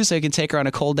room, too, so you can take her on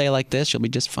a cold day like this. She'll be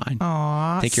just fine.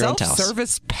 Aww. Take your own towels.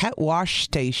 Self-service pet wash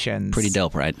stations. Pretty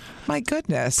dope, right? My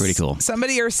goodness. Pretty cool.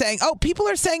 People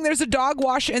are saying there's a dog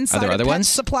wash inside Are there other Pet ones?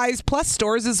 Supplies Plus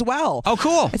stores as well. Oh,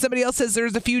 cool. And somebody else says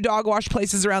there's a few dog wash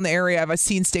places around the area. I've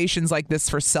seen stations like this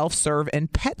for self-serve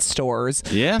and pet stores.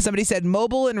 Yeah. Somebody said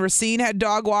Mobile and Racine had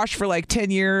dog wash for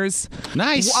 10 years.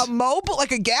 Nice. A Mobile,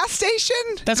 like a gas station?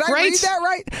 That's Did great. I read that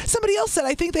right? Somebody else said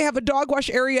I think they have a dog wash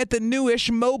area at the newish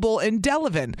Mobile in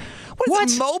Delavan. What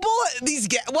is it, Mobile?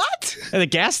 What? At the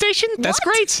gas station? That's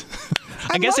What? great.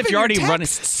 I guess if loving you're your already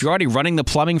texts. running the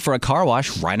plumbing for a car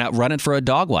wash, why not run it for a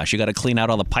dog wash? You got to clean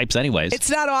out all the pipes anyways. It's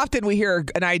not often we hear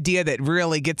an idea that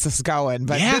really gets us going,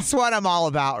 but this one I'm all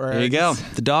about, Riggs. There you go.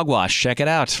 The dog wash. Check it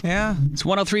out. Yeah. It's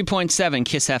 103.7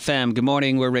 KISS FM. Good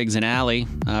morning. We're Riggs and Alley.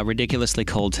 Ridiculously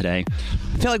cold today.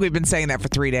 I feel like we've been saying that for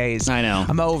 3 days. I know.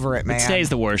 I'm over it, man. Today's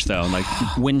the worst, though.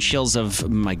 Wind chills of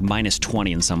minus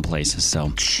 20 in some places. So,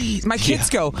 jeez. My kids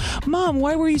go, Mom,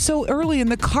 why were you so early in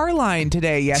the car line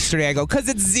yesterday? I go, because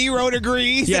it's 0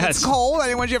 degrees and it's cold. I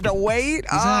didn't want you to have to wait.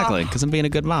 Exactly. Because I'm being a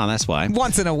good mom. That's why.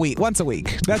 Once a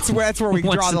week. That's where we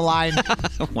draw the line.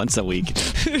 Once a week.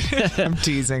 I'm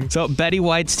teasing. So Betty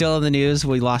White's still in the news.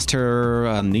 We lost her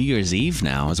on New Year's Eve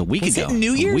now. It was a week ago. It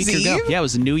New Year's Eve? Yeah, it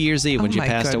was New Year's Eve when she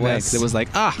passed away. It was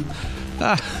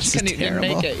This is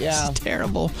terrible. This is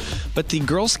terrible. But the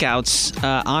Girl Scouts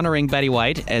honoring Betty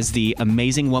White as the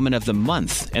Amazing Woman of the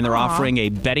Month, and they're offering a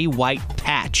Betty White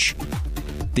patch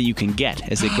that you can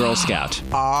get as a Girl Scout.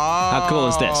 How cool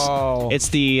is this? It's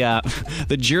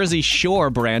the Jersey Shore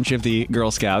branch of the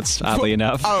Girl Scouts, oddly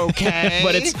enough. Okay.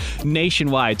 But it's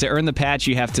nationwide. To earn the patch,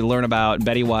 you have to learn about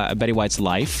Betty White's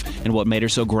life and what made her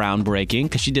so groundbreaking,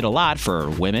 because she did a lot for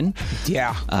women.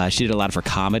 Yeah. She did a lot for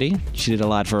comedy. She did a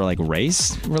lot for, like,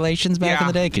 race relations back in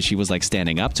the day, because she was, like,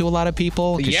 standing up to a lot of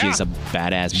people, because she's a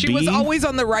badass She was always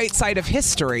on the right side of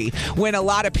history when a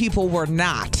lot of people were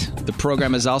not. The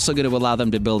program is also going to allow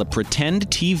them to build a pretend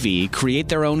TV, create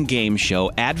their own game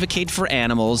show, advocate for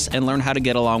animals, and learn how to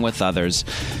get along with others.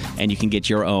 And you can get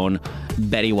your own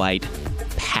Betty White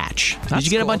patch. Did you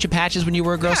get a bunch of patches when you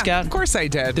were a Girl Scout? Of course I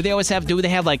did. Do they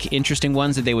have like interesting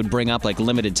ones that they would bring up, like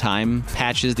limited time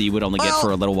patches that you would only get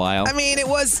for a little while? I mean, it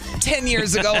was 10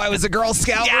 years ago I was a Girl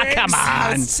Scout. Yeah, come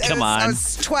on. I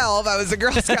was 12. I was a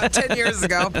Girl Scout 10 years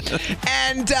ago.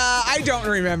 And I don't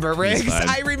remember, Riggs.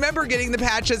 I remember getting the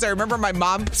patches. I remember my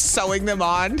mom sewing them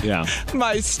on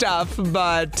my stuff.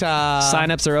 But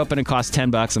sign-ups are open and cost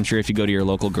 $10. I'm sure if you go to your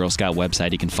local Girl Scout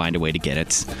website, you can find a way to get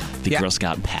it. The Girl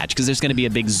Scout patch. Because there's going to be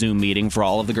a big Zoom meeting for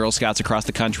all of the Girl Scouts across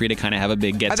the country to kind of have a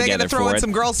big get-together for it. Are they going to throw in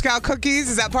some Girl Scout cookies?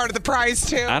 Is that part of the prize,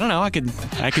 too? I don't know. I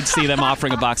could see them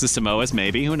offering a box of Samoas,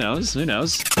 maybe. Who knows? Who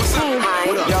knows?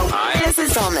 Hi. This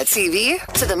is on the TV,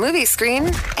 to the movie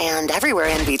screen, and everywhere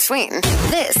in between.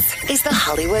 This is the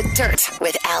Hollywood Dirt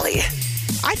with Allie.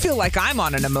 I feel like I'm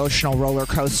on an emotional roller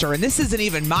coaster, and this isn't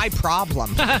even my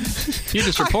problem. You're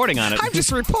just reporting on it. I'm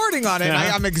just reporting on it.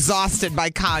 Yeah. I'm exhausted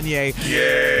by Kanye.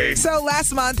 Yay! So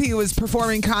last month, he was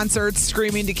performing concerts,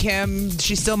 screaming to Kim,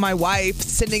 "She's still my wife,"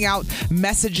 sending out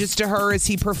messages to her as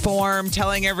he performed,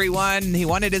 telling everyone he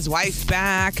wanted his wife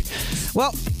back.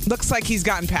 Well, looks like he's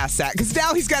gotten past that, because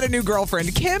now he's got a new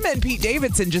girlfriend. Kim and Pete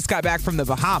Davidson just got back from the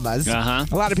Bahamas. A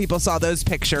lot of people saw those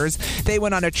pictures. They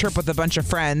went on a trip with a bunch of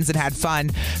friends and had fun.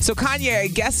 So Kanye, I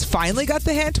guess, finally got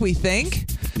the hint, we think.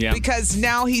 Yeah. Because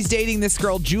now he's dating this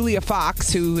girl, Julia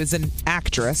Fox, who is an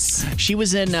actress. She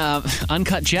was in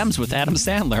Uncut Gems with Adam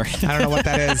Sandler. I don't know what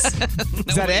that is.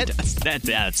 Is that it?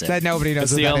 That's it. That nobody knows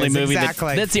That's what the that only is. movie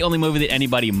Exactly. that's the only movie that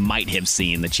anybody might have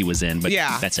seen that she was in, but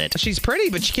that's it. She's pretty,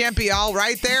 but she can't be all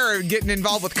right there or getting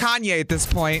involved with Kanye at this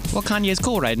point. Well, Kanye's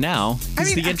cool right now.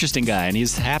 He's the interesting guy, and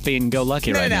he's happy and go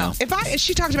lucky right now.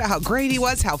 She talked about how great he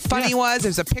was, how funny he was.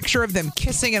 There's a picture of them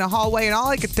kissing in a hallway, and all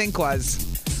I could think was,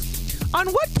 on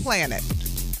what planet,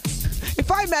 if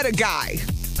I met a guy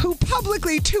who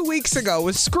publicly 2 weeks ago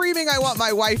was screaming, "I want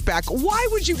my wife back," why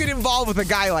would you get involved with a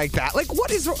guy like that? Like,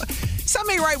 what is...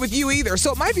 Something ain't right with you either,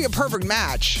 so it might be a perfect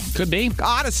match. Could be.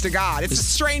 Honest to God. It's the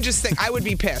strangest thing. I would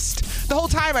be pissed. The whole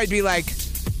time I'd be like,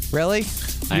 really?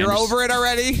 You're over it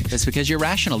already? It's because you're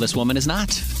rational. This woman is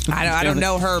not. I don't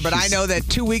know her, but I know that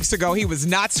 2 weeks ago he was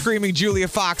not screaming Julia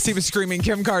Fox. He was screaming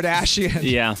Kim Kardashian.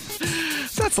 Yeah.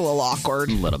 So that's a little awkward.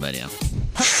 A little bit, yeah.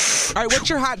 All right, what's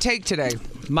your hot take today?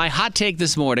 My hot take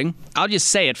this morning, I'll just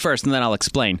say it first and then I'll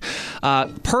explain.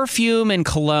 Perfume and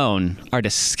cologne are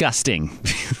disgusting.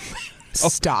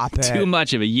 Stop it. Too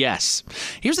much of it, yes.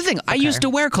 Here's the thing. I used to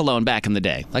wear cologne back in the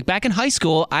day. Like back in high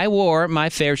school, I wore my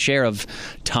fair share of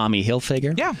Tommy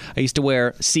Hilfiger. Yeah. I used to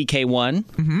wear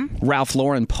CK1, Ralph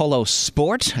Lauren Polo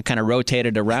Sport. I kind of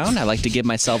rotated around. I like to give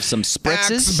myself some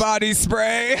spritzes. Axe body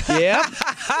spray. Yeah.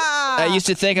 I used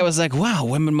to think, I was like, wow,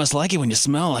 women must like it when you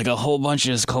smell like a whole bunch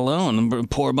of cologne and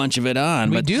pour a bunch of it on.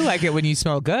 We do like it when you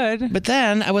smell good. But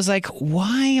then I was like,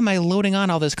 why am I loading on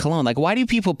all this cologne? Like, why do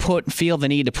people feel the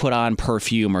need to put on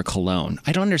perfume or cologne?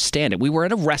 I don't understand it. We were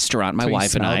at a restaurant, my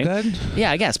wife and I. Good?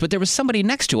 Yeah, I guess. But there was somebody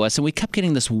next to us, and we kept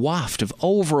getting this waft of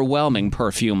overwhelming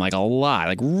perfume, like a lot,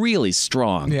 like really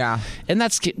strong. Yeah. And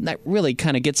that really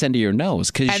kind of gets into your nose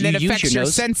because you then use affects your your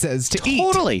nose. senses to eat.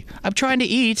 Totally. I'm trying to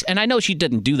eat, and I know she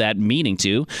didn't do that meaning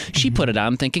to. She put it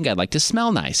on thinking I'd like to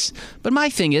smell nice. But my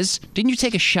thing is, didn't you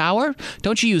take a shower?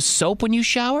 Don't you use soap when you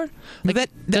shower? Like,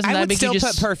 I would still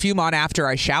put perfume on after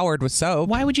I showered with soap.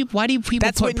 Why do people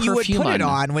That's put when you would perfume put it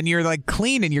on when you're like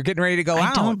clean and you're getting ready to go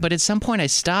out. I don't, but at some point I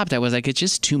stopped. I was like, it's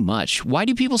just too much. Why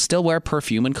do people still wear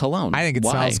perfume and cologne? I think it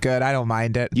smells good. I don't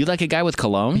mind it. You like a guy with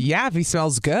cologne? Yeah, if he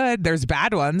smells good. There's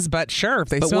bad ones, but sure, if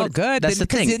they smell good, that's the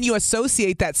thing. Then you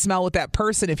associate that smell with that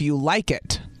person if you like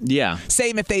it. Yeah.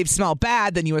 Same if they smell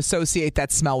bad, then you associate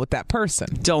that smell with that person.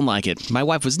 Don't like it. My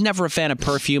wife was never a fan of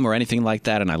perfume or anything like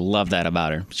that, and I love that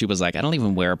about her. She was like, I don't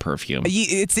even wear perfume.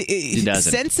 She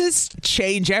doesn't. Senses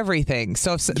change everything.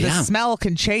 So the smell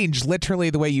can change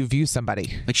literally the way you view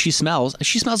somebody. Like she smells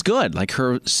good. Like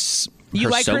her You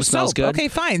like soap her smells soap. good. Okay,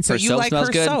 fine. So her you soap like smells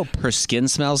her good. soap. Her skin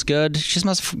smells good. She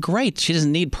smells great. She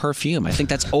doesn't need perfume. I think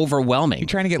that's overwhelming. You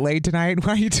trying to get laid tonight?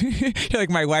 Why are you You're like,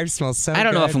 my wife smells so I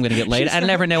don't know good. if I'm going to get laid. I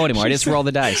never know anymore. I just roll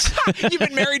the dice. You've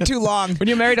been married too long. When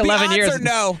you're married 11 the odds years. Are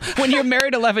no. When you're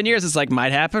married 11 years, it's like,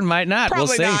 might happen, might not.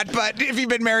 Probably we'll see. not, but if you've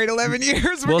been married 11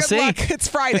 years, We'll good see. luck. It's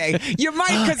Friday. You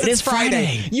might because It it's is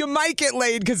Friday. You might get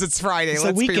laid because it's Friday. It's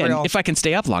Let's a be weekend, real. if I can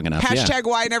stay up long enough. Yeah. Hashtag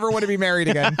why I never want to be married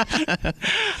again.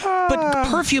 But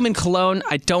perfume and cologne,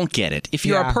 I don't get it. If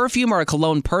you're Yeah. a perfume or a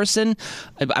cologne person,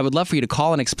 I would love for you to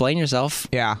call and explain yourself.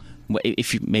 Yeah.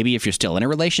 If you're still in a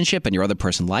relationship and your other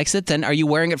person likes it, then are you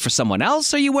wearing it for someone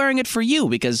else or are you wearing it for you?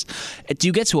 Because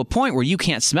you get to a point where you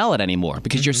can't smell it anymore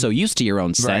because you're so used to your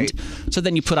own scent. Right. So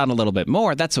then you put on a little bit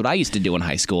more. That's what I used to do in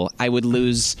high school. I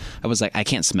was like, I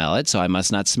can't smell it, so I must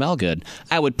not smell good.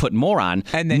 I would put more on.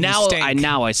 And then now you stink.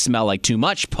 I smell like too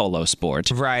much Polo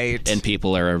Sport. Right. And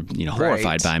people are horrified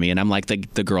Right. by me. And I'm like the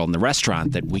girl in the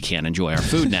restaurant that we can't enjoy our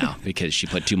food now because she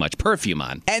put too much perfume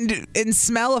on. And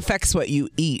smell affects what you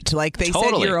eat. Like they said,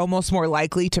 Totally. you're almost more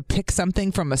likely to pick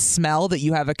something from a smell that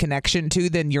you have a connection to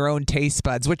than your own taste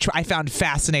buds, which I found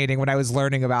fascinating when I was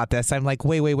learning about this. I'm like,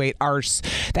 wait.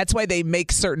 That's why they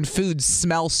make certain foods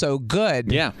smell so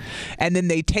good. Yeah. And then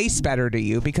they taste better to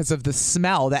you because of the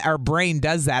smell. That our brain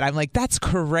does that. I'm like, that's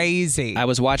crazy. I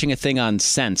was watching a thing on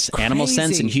scents, animal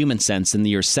sense and human sense, and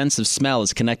your sense of smell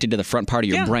is connected to the front part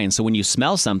of your brain. So when you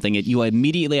smell something, you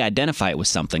immediately identify it with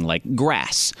something like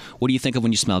grass. What do you think of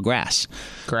when you smell grass?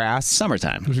 Grass.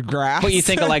 Summertime. Grass. But you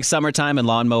think of like summertime and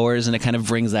lawnmowers, and it kind of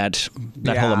brings that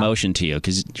whole emotion to you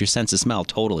because your sense of smell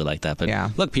totally like that.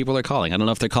 But look, people are calling. I don't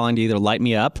know if they're calling to either light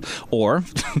me up or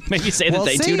maybe say that We'll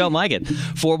they see. too don't like it.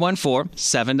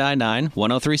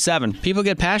 414-799-1037. People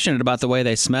get passionate about the way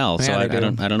they smell, so Yeah, I they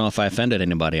do. don't know if I offended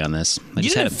anybody on this. You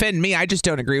didn't offend me. I just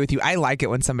don't agree with you. I like it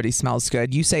when somebody smells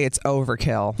good. You say it's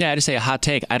overkill. Yeah, I just say a hot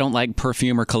take. I don't like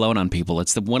perfume or cologne on people.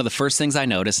 It's one of the first things I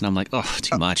notice, and I'm like, oh,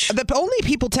 too much. The only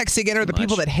people texting in are the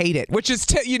people that hate it, which is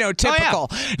typical.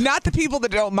 Not the people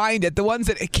that don't mind it. The ones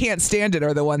that can't stand it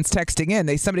are the ones texting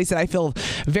in. Somebody said, I feel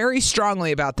very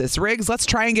strongly about this. Riggs, let's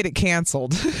try and get it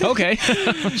canceled. Okay.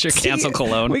 Sure, cancel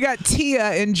cologne. We got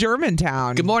Tia in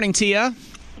Germantown. Good morning, Tia.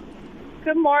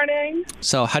 Good morning.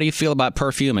 So how do you feel about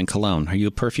perfume and cologne? Are you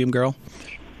a perfume girl?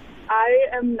 I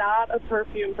am not a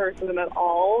perfume person at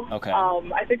all. Okay.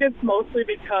 I think it's mostly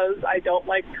because I don't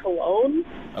like cologne.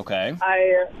 Okay.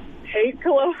 I hate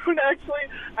cologne, actually.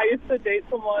 I used to date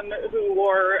someone who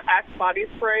wore Axe body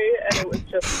spray, and it was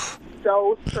just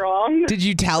so strong. Did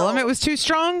you tell him it was too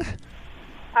strong?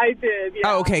 I did, yeah.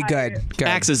 Oh, okay, good.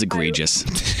 Axe is egregious.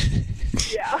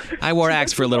 Yeah. I wore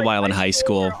Axe for a little while in high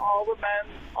school.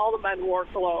 All the men wore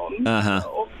cologne. Uh-huh.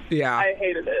 So yeah. I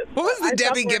hated it. What was the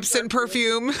Debbie Gibson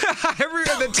perfume? I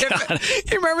remember the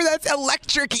tip. You remember that's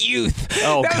Electric Youth?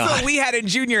 Oh, that was God. what we had in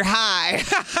junior high.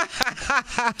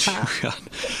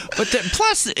 But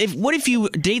plus, what if you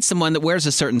date someone that wears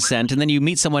a certain scent and then you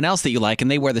meet someone else that you like and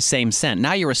they wear the same scent?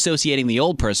 Now you're associating the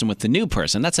old person with the new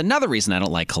person. That's another reason I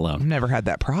don't like cologne. I've never had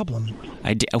that problem.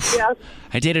 I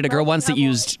dated a girl once that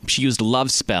used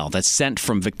Love Spell. That's scent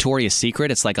from Victoria's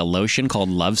Secret. It's like a lotion called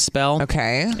Love Spell.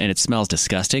 Okay. And it smells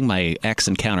disgusting. My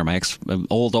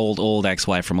old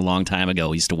ex-wife from a long time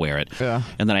ago used to wear it. Yeah.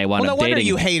 And then I wound Well, up no wonder dating.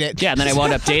 you hate it. Yeah. And then I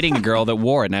wound up dating a girl that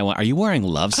wore it. And I went, "Are you wearing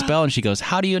Love Spell?" And she goes,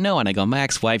 "How do you know?" And I go, "My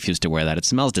ex-wife used to wear that. It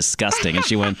smells disgusting." And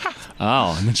she went,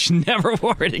 "Oh." And then she never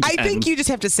wore it again. I think you just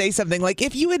have to say something. Like,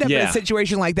 if you end up in a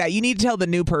situation like that, you need to tell the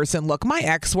new person, look, my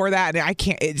ex wore that, and I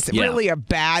can't, it's really a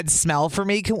bad smell for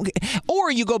me.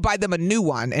 Or you go buy them a new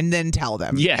one and then tell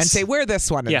them. Yes. And say, wear this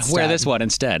one instead. Yeah, wear this one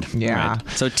instead. Yeah. Right.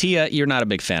 So, Tia, you're not a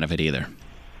big fan of it either.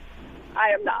 I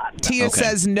am not. Tia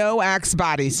says no Axe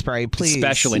body spray, please.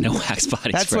 Especially no Axe body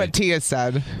spray. That's what Tia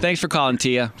said. Thanks for calling,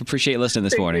 Tia. Appreciate you listening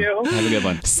this morning. you. Have a good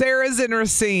one. Sarah's in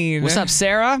Racine. What's up,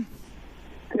 Sarah?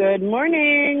 Good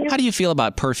morning. How do you feel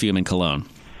about perfume and cologne?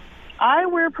 I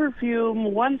wear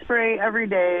perfume, one spray every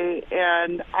day,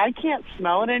 and I can't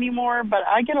smell it anymore, but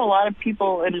I get a lot of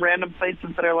people in random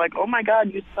places that are like, oh, my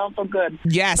God, you smell so good.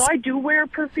 Yes. So I do wear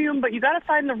perfume, but you got to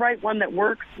find the right one that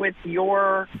works with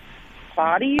your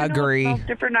body. Agree. It smells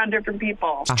different on different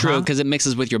people. It's true, because it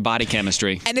mixes with your body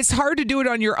chemistry. And it's hard to do it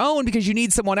on your own because you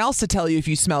need someone else to tell you if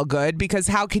you smell good, because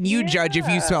how can you judge if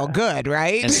you smell good,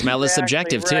 right? And smell is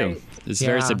Exactly, subjective, right. too. It's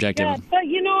very subjective. Yeah, but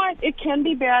you know what? It can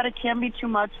be bad. It can be too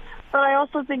much. But I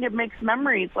also think it makes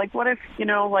memories. Like, what if,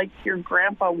 like your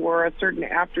grandpa wore a certain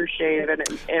aftershave and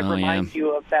it reminds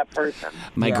you of that person?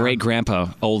 My great-grandpa,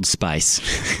 Old Spice.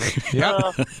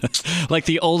 Like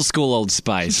the old school Old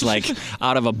Spice, like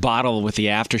out of a bottle with the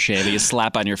aftershave that you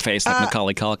slap on your face like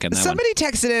Macaulay Culkin. Somebody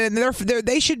texted in, and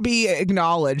they should be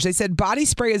acknowledged. They said body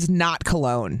spray is not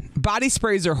cologne. Body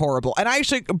sprays are horrible.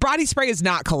 And body spray is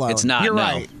not cologne. It's not. You're no.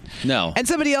 right. No. And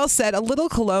somebody else said a little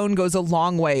cologne goes a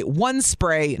long way. 1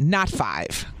 spray, not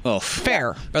 5. Oh,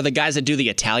 fair. Or the guys that do the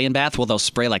Italian bath, well, they'll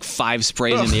spray like 5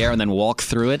 sprays in the air and then walk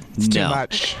through it. It's no. too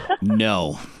much.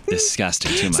 No.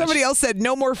 Disgusting. Too much. Somebody else said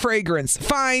no more fragrance.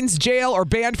 Fines, jail, or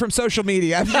banned from social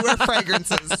media if you wear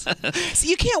fragrances. So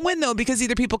you can't win, though, because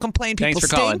either people complain people Thanks for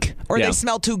stink calling. or Yeah. they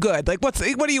smell too good. Like, what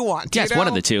do you want? Yes, one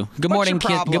of the two. Good morning,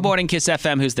 Good morning, Kiss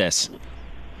FM. Who's this?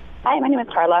 Hi, my name is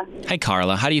Carla. Hi,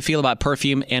 Carla. How do you feel about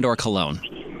perfume and or cologne?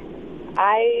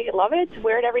 I love it.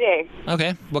 Wear it every day.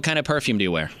 Okay. What kind of perfume do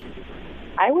you wear?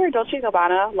 I wear Dolce &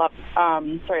 Gabbana,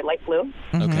 light blue.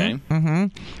 Okay. Mm-hmm.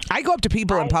 I go up to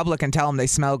people in public and tell them they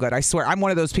smell good. I swear, I'm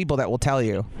one of those people that will tell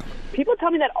you. People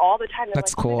tell me that all the time. They're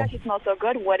That's like, cool. Oh my gosh, you smell so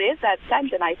good. What is that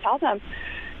scent? And I tell them.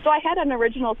 So I had an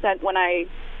original scent when I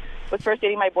was first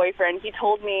dating my boyfriend. He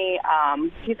told me,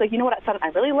 he's like, you know what scent I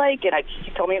really like? And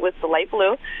he told me it was the light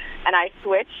blue. And I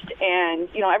switched, and,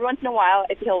 every once in a while,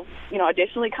 he'll,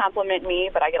 additionally compliment me,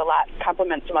 but I get a lot of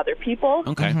compliments from other people.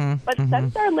 Okay. But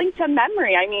scents are linked to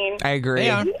memory. I mean, I agree.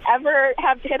 If you ever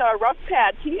have hit a rough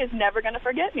patch, he is never going to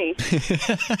forget me.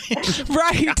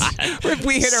 Right. If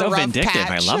we hit so a rough vindictive.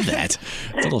 patch. I love that.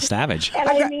 It's a little savage. And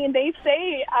I mean, they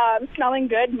say smelling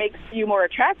good makes you more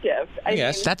attractive. I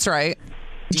mean, That's right.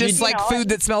 Just like food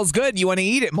that smells good, you want to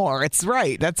eat it more. It's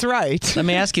right. That's right. Let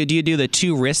me ask you, do you do the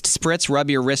 2 wrist spritz, rub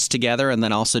your wrists together, and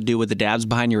then also do with the dabs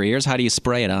behind your ears? How do you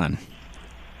spray it on?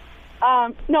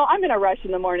 No, I'm in a rush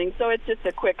in the morning, so it's just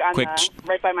a quick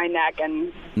right by my neck,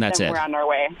 and that's then it. we're on our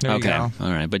way. Okay. All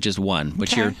right, but just one.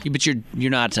 But you're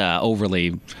not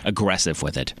overly aggressive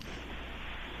with it.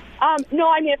 No,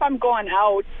 I mean, if I'm going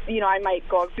out, I might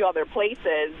go a few other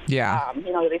places. Yeah.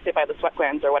 They sit by the sweat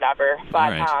glands or whatever.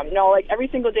 But, right. no, like every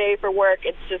single day for work,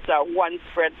 it's just a 1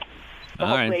 spritz. So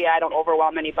All hopefully I don't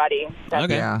overwhelm anybody.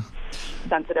 That's Yeah.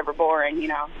 sensitive or boring,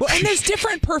 Well, and there's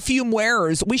different perfume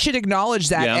wearers. We should acknowledge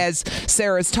that as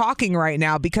Sarah's talking right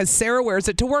now, because Sarah wears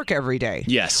it to work every day.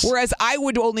 Yes. Whereas I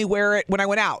would only wear it when I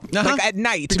went out, like at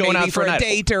night, Going maybe out for for a a night.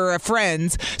 date or a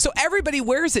friend's. So everybody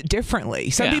wears it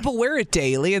differently. Some Yeah. people wear it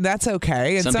daily, and that's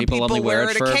okay. And some people only wear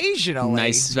it it for occasionally.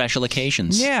 nice special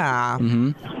occasions. Yeah.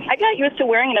 Mm-hmm. I got used to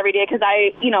wearing it every day because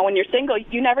when you're single,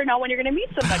 you never know when you're going to meet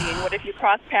somebody. And what if you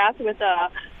cross paths with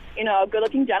a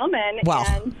good-looking gentleman, Well,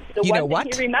 and the you know one what?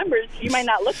 thing he remembers, you might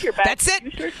not look your best. That's it.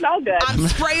 You sure smell good. I'm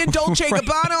spraying Dolce &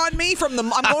 Gabbana on me I'm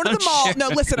going to the mall. No,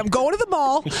 listen, I'm going to the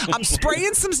mall. I'm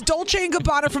spraying some Dolce &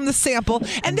 Gabbana from the sample,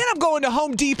 and then I'm going to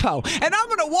Home Depot, and I'm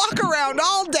going to walk around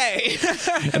all day.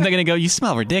 And they're going to go, you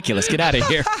smell ridiculous. Get out of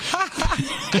here.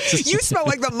 You smell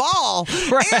like the mall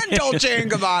and Dolce &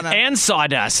 Gabbana. And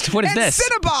sawdust. What is and this?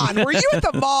 Cinnabon. Were you at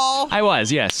the mall? I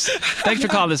was, yes. Thanks for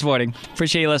calling this morning.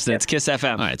 Appreciate you listening. It's Kiss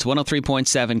FM. All right, it's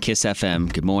 103.7 Kiss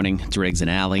FM. Good morning. It's Riggs and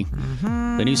Alley.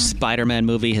 Mm-hmm. The new Spider-Man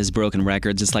movie has broken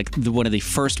records. It's like one of the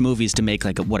first movies to make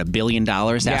 $1 billion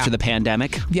after the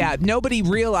pandemic. Yeah, nobody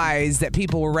realized that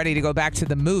people were ready to go back to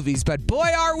the movies, but boy,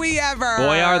 are we ever.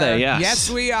 Boy, are they, yes. Yes,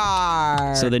 we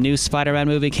are. So the new Spider-Man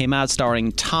movie came out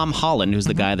starring Tom Holland, who's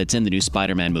the guy that's in the new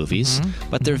Spider-Man movies.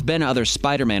 But there have been other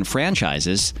Spider-Man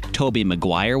franchises. Tobey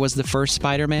Maguire was the first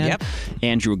Spider-Man. Yep.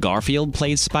 Andrew Garfield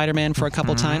played Spider-Man for a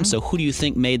couple times. So who do you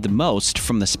think made the most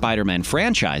from the Spider-Man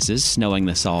franchises, knowing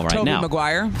this all right now? Tobey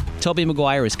Maguire. Tobey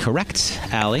Maguire is correct,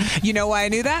 Allie. You know why I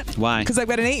knew that? Why? Because I've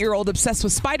got an 8-year-old obsessed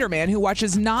with Spider-Man who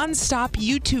watches nonstop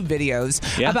YouTube videos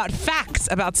about facts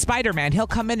about Spider-Man. He'll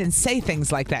come in and say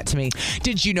things like that to me.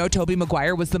 Did you know Tobey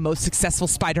Maguire was the most successful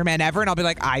Spider-Man ever? And I'll be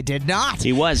like, I did not.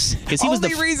 He was. Because he was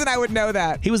Only reason I would know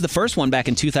that. He was the first one back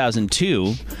in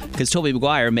 2002 because Tobey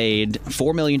Maguire made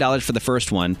 $4 million for the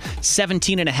first one,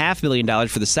 $17.5 million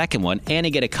for the second one, and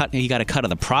he got a cut of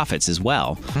the profits as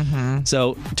well.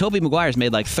 So Tobey Maguire's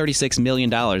made like $36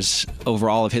 million over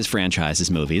all of his franchises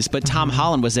movies, but Tom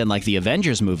Holland was in like the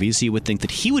Avengers movies, so you would think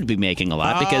that he would be making a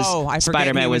lot because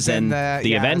Spider-Man was in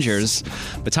the Avengers,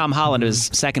 but Tom Holland was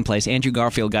second place. Andrew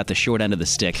Garfield got the short end of the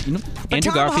stick.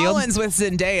 Andrew Tom Garfield. Holland's with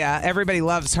Zendaya. Everybody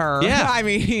loves her. Yeah. I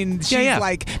mean, she's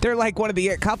they're like one of the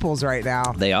it couples right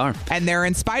now. They are. And they're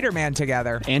in Spider-Man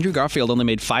together. Andrew Garfield only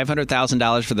made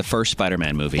 $500,000 for the first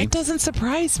Spider-Man movie. It doesn't surprise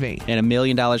surprise me. And $1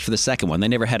 million for the second one. They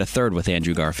never had a third with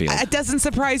Andrew Garfield. It doesn't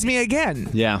surprise me again.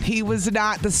 Yeah. He was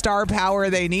not the star power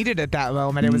they needed at that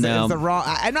moment. It was the wrong.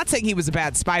 I'm not saying he was a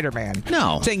bad Spider-Man.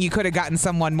 No. I'm saying you could have gotten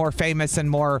someone more famous and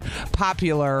more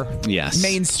popular. Yes.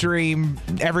 Mainstream.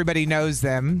 Everybody knows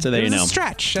them. So there it was you know. a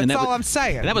stretch. That's all I'm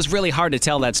saying. And that was really hard to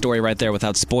tell that story right there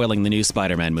without spoiling the new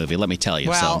Spider-Man movie, let me tell you.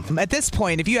 Well, at this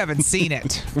point, if you haven't seen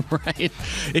it. Right.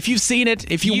 If you've seen it,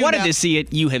 if you wanted to see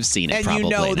it, you have seen it and probably you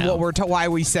know now. why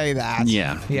we say that.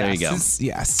 Yeah, there you go.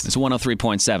 Yes. It's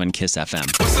 103.7 KISS FM.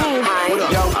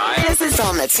 Hi. This is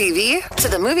on the TV, to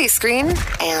the movie screen,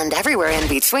 and everywhere in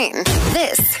between.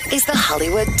 This is the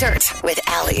Hollywood Dirt with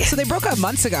Allie. So they broke up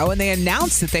months ago, and they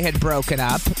announced that they had broken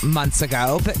up months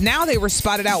ago, but now they were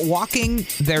spotted out walking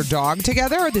their dog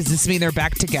together. Or does this mean they're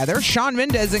back together? Shawn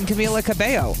Mendes and Camila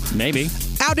Cabello. Maybe.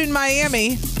 Out in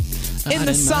Miami. In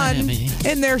the sun,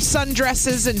 in their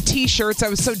sundresses and T-shirts. I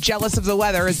was so jealous of the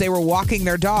weather as they were walking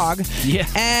their dog. Yeah.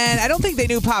 And I don't think they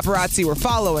knew paparazzi were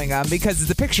following them because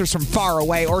the picture's from far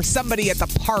away, or somebody at the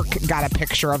park got a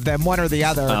picture of them, one or the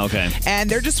other. Oh, okay. And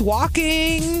they're just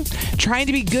walking, trying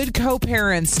to be good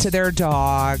co-parents to their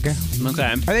dog.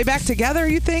 Okay. Are they back together,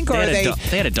 you think? Or they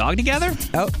had a dog together?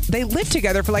 Oh, they lived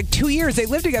together for like 2 years. They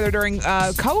lived together during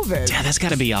COVID. Yeah, that's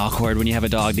got to be awkward when you have a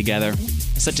dog together.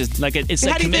 It's a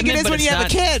How do you think it is when you have a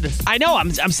kid? I know.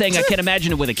 I'm saying I can't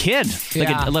imagine it with a kid,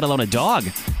 let alone a dog.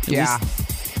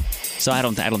 So I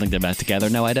don't think they're back together.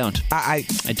 No, I don't. I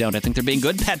don't. I think they're being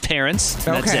good pet parents.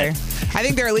 That's Okay. it. I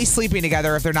think they're at least sleeping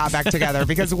together if they're not back together.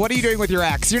 Because what are you doing with your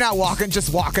ex? You're not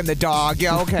just walking the dog.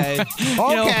 Yeah, okay.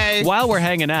 Okay. While we're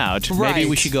hanging out, maybe we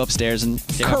Right. should go upstairs and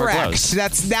take off our clothes.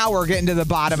 Correct. Now we're getting to the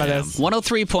bottom of this.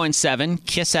 103.7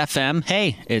 KISS FM.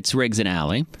 Hey, it's Riggs and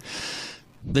Alley.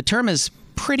 The term is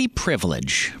pretty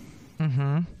privilege.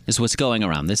 Is what's going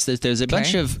around. There's a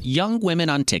bunch of young women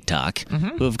on TikTok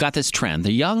who have got this trend.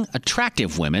 The young,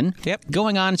 attractive women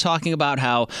going on talking about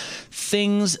how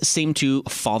things seem to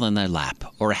fall in their lap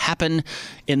or happen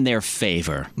in their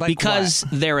favor because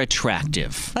they're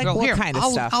attractive. Like what kind of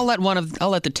stuff? I'll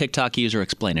let the TikTok user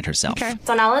explain it herself. Okay.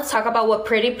 So now let's talk about what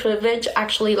pretty privilege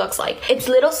actually looks like. It's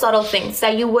little subtle things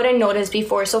that you wouldn't notice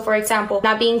before. So for example,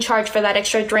 not being charged for that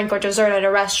extra drink or dessert at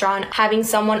a restaurant, having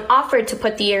someone offer to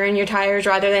put the air in your tires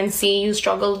rather than see you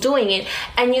struggle doing it.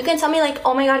 And you can tell me like,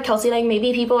 oh my God, Kelsey, like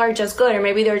maybe people are just good or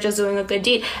maybe they're just doing a good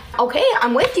deed. Okay,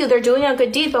 I'm with you. They're doing a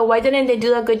good deed, but why didn't they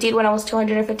do that good deed when I was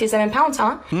 257 pounds,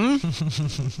 huh?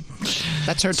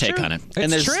 That's her take on it.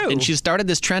 It's true. And she started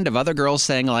this trend of other girls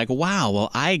saying like, wow,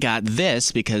 well, I got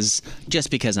this because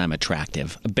I'm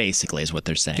attractive, basically is what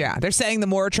they're saying. Yeah, they're saying the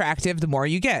more attractive, the more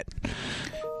you get.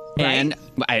 Right? And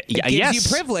it gives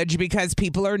you privilege because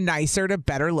people are nicer to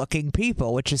better looking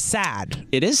people, which is sad.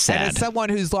 It is sad. And as someone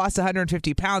who's lost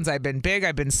 150 pounds, I've been big,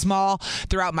 I've been small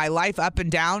throughout my life, up and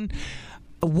down.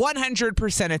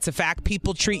 100% it's a fact.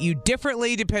 People treat you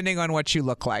differently depending on what you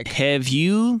look like. Have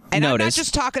you and noticed? I'm not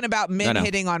just talking about men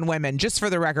hitting on women, just for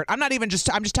the record. I'm just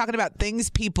talking about things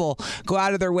people go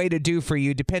out of their way to do for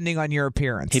you depending on your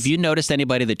appearance. Have you noticed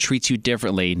anybody that treats you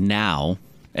differently now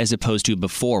as opposed to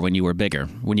before when you were bigger,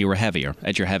 when you were heavier,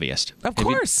 at your heaviest? Of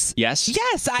course. Yes?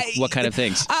 Yes. What kind of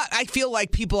things? I feel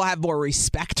like people have more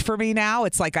respect for me now.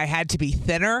 It's like I had to be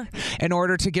thinner in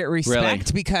order to get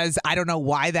respect because I don't know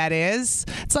why that is.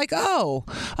 It's like, oh,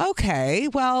 okay,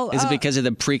 well. Is it because of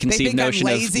the preconceived notion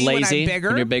of lazy? When I'm bigger?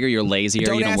 When you're bigger, you're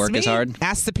lazier, you don't work as hard?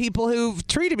 Ask the people who've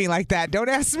treated me like that. Don't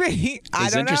ask me. I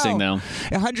don't know. It's interesting, though.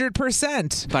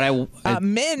 100%. But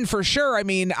men, for sure. I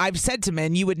mean, I've said to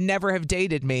men, you would never have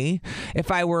dated me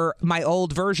if I were my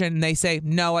old version. And they say,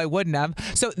 no, I wouldn't have.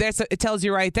 So it tells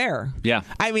you right there. Yeah.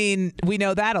 I mean, we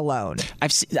know that alone. I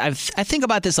think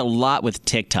about this a lot with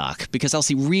TikTok because I'll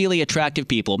see really attractive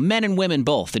people, men and women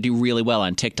both, that do really well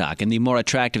on TikTok. And the more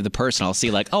attractive the person, I'll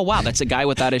see like, oh, wow, that's a guy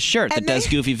without his shirt that does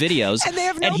goofy videos. And they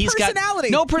have no he's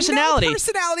personality. Got no personality. No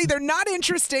personality. They're not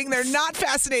interesting. They're not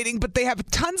fascinating, but they have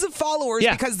tons of followers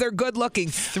because they're good looking.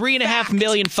 3.5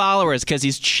 million followers because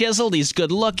he's chiseled, he's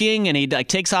good looking, and he like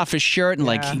takes off his shirt and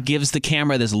like he gives the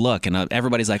camera this look, and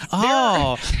everybody's like,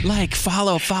 oh, like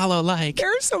follow, like.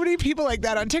 There are so many people like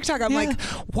that on TikTok. I'm like,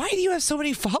 why do you have so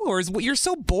many followers? You're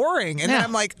so boring. And then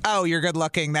I'm like, oh, you're good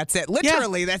looking. That's it.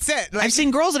 Literally, that's it. Like, I've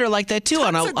seen girls that are like that too,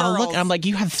 and I'll look and I'm like,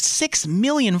 you have 6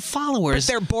 million followers.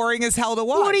 But they're boring as hell to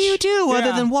watch. What do you do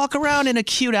other than walk around in a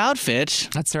cute outfit?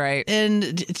 That's right.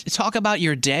 And talk about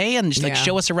your day and just like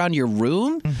show us around your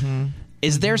room.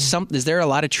 Is there a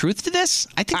lot of truth to this?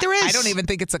 I think there is. I don't even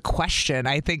think it's a question.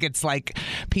 I think it's like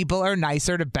people are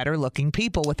nicer to better looking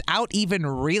people without even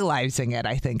realizing it,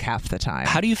 I think, half the time.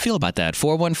 How do you feel about that?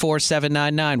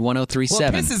 414-799-1037. Well,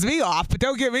 it pisses me off, but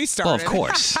don't get me started. Well, of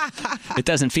course. It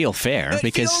doesn't feel fair. It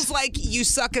because feels like you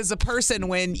suck as a person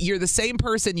when you're the same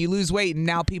person, you lose weight, and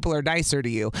now people are nicer to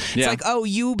you. It's like, oh,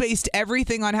 you based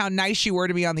everything on how nice you were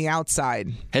to me on the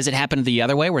outside. Has it happened the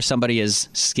other way where somebody is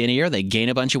skinnier, they gain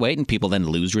a bunch of weight, and people then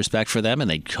lose respect for them and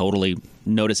they totally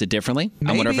notice it differently?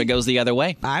 Maybe. I wonder if it goes the other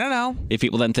way. I don't know. If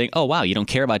people then think, oh, wow, you don't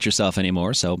care about yourself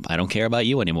anymore, so I don't care about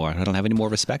you anymore. I don't have any more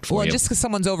respect for you. Well, just because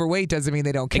someone's overweight doesn't mean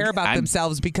they don't care about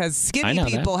themselves, because skinny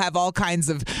people have all kinds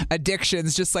of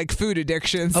addictions, just like food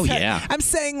addictions. Oh, yeah. I'm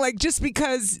saying, like, just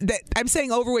because I'm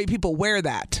saying overweight people wear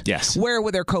that. Yes. Wear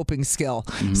with their coping skill.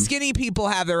 Mm-hmm. Skinny people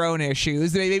have their own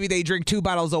issues. Maybe they drink 2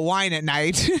 bottles of wine at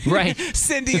night. Right.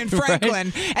 Cindy and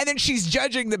Franklin. Right. And then she's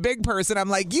judging the big person. I'm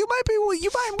like, you might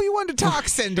be one to talk,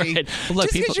 Cindy. Right. Look,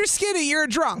 just because you're skinny, you're a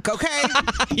drunk, okay?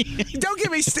 Don't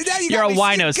get me started. You're a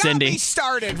wino, Cindy. You got me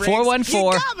started, Riggs.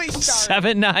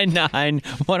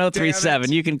 414-799-1037.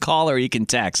 You can call or you can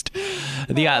text.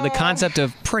 The concept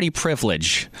of pretty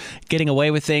privilege, getting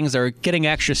away with things or getting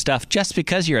extra stuff just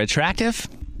because you're attractive.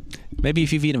 Maybe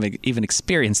if you've even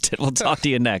experienced it. We'll talk to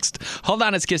you next. Hold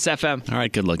on, it's Kiss FM. All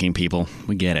right, good-looking people.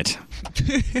 We get it.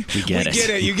 We get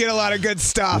it. You get a lot of good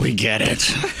stuff. We get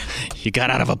it. You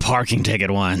got out of a parking ticket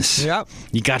once. Yep.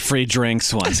 You got free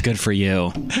drinks once. Good for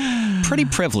you. Pretty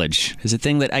privilege is a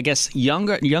thing that I guess young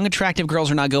attractive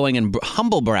girls are not going and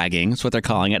humble bragging. That's what they're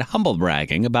calling it, humble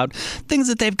bragging, about things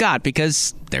that they've got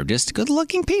because they're just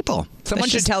good-looking people. Someone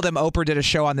should tell them Oprah did a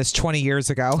show on this 20 years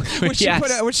ago. When she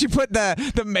put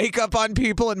the makeup on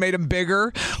people and made them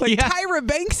bigger. Like Tyra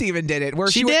Banks even did it. Where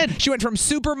she went from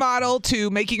supermodel to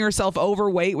making herself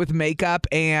overweight with makeup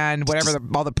and whatever,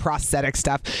 all the prosthetic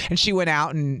stuff. And she went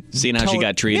out and... Seeing how she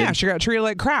got treated? Yeah, she got treated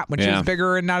like crap when she was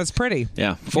bigger and not as pretty.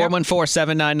 Yeah.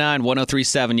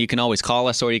 414-799-1037. You can always call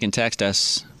us or you can text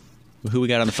us. Who we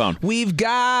got on the phone? We've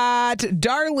got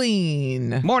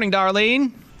Darlene. Morning,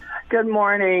 Darlene. Good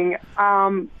morning.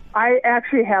 I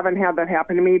actually haven't had that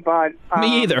happen to me, but...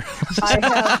 me either. I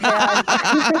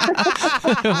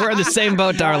have had... We're in the same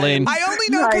boat, Darlene. I only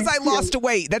know because I lost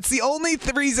weight. That's the only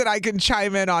reason I can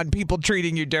chime in on people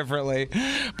treating you differently.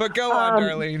 But go on,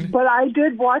 Darlene. But I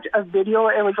did watch a video.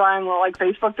 It was on like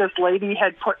Facebook. This lady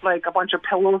had put like a bunch of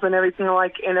pillows and everything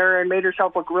like in her and made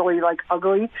herself look really like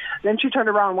ugly. Then she turned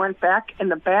around and went back in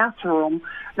the bathroom.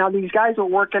 Now, these guys were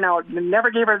working out and never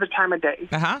gave her the time of day.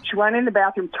 She went in the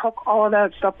bathroom, took all of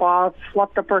that stuff off,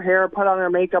 fluffed up her hair, put on her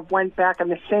makeup, went back, and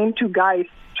the same 2 guys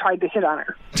tried to hit on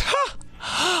her.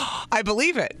 I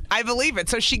believe it.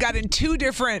 So she got in 2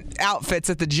 different outfits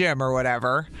at the gym or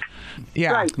whatever.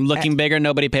 Yeah. Right. Looking bigger,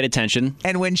 nobody paid attention.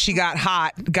 And when she got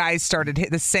hot, guys started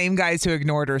the same guys who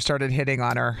ignored her started hitting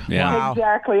on her. Yeah. Wow.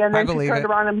 Exactly. And then she turned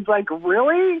around and was like,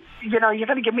 really? You know, you're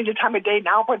going to give me the time of day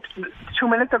now, but 2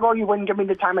 minutes ago you wouldn't give me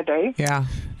the time of day? Yeah.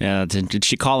 Yeah. Did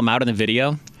she call him out in the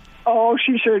video? Oh,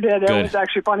 she sure did. Good. It was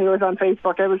actually funny. It was on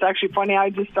Facebook. It was actually funny.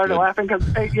 I just started laughing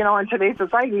because, you know, in today's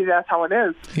society, that's how it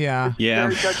is. Yeah. Yeah.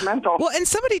 Very judgmental. Well, and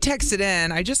somebody texted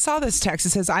in. I just saw this text. It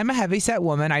says, I'm a heavyset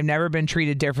woman. I've never been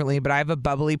treated differently, but I have a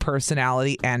bubbly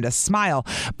personality and a smile.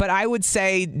 But I would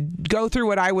say go through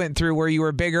what I went through where you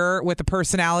were bigger with a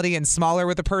personality and smaller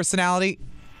with a personality.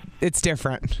 It's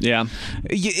different. Yeah.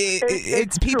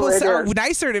 It's people are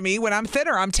nicer to me when I'm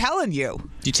thinner. I'm telling you.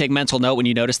 Do you take mental note when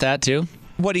you notice that, too?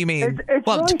 What do you mean? It's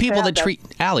well, really to people sad that treat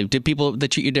Allie, to people that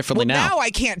treat you differently now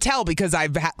I can't tell because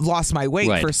I've lost my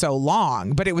weight for so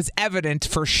long, but it was evident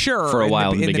for sure for a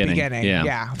while in the beginning.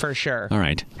 Yeah, for sure. All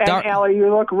right. And Allie,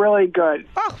 you look really good.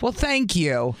 Oh, well, thank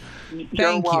you.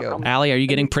 You're welcome. Allie, are you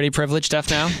getting pretty privileged stuff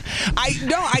now?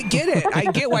 I get it. I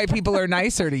get why people are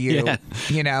nicer to you. Yeah.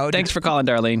 You know. Thanks for calling,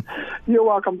 Darlene. You're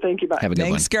welcome. Thank you. Bye. Have a good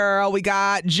Thanks, one. girl. We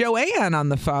got Joanne on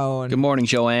the phone. Good morning,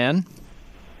 Joanne.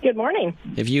 Good morning.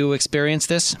 Have you experienced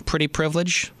this pretty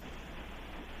privilege?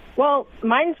 Well,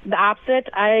 mine's the opposite.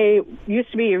 I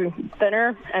used to be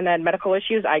thinner, and then medical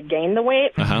issues, I gained the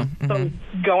weight. So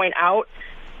going out,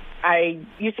 I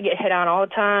used to get hit on all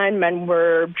the time. Men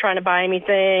were trying to buy me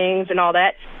things and all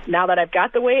that. Now that I've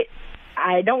got the weight,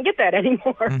 I don't get that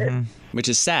anymore. Which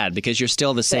is sad because you're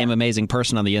still the same amazing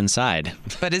person on the inside.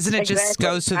 But isn't it just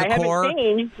goes to the I core? haven't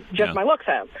changed, just my looks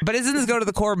have. But isn't this go to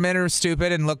the core? Men are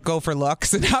stupid and go for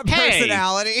looks and not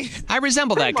personality. I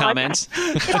resemble that comment.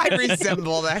 I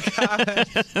resemble that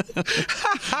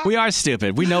comment. We are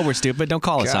stupid. We know we're stupid. Don't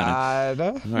call us on it.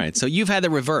 All right. So you've had the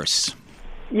reverse.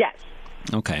 Yes.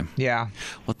 Okay. Yeah.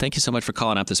 Well, thank you so much for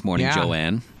calling up this morning,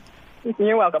 Joanne.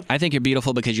 You're welcome. I think you're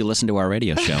beautiful because you listen to our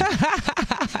radio show.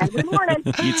 Good morning.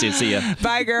 You too. See ya.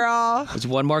 Bye, girl. There's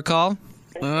one more call.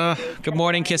 Good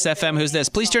morning, Kiss FM. Who's this?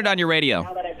 Please turn down your radio.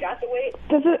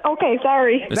 Okay,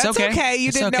 sorry. It's That's okay. You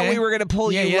It's didn't know okay. we were going to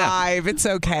pull you live. It's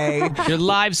okay. You're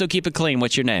live, so keep it clean.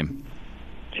 What's your name?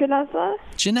 Janessa?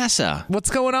 Janessa. What's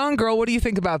going on, girl? What do you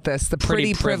think about this? The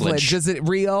pretty privilege. Is it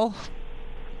real?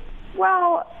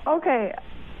 Well, okay.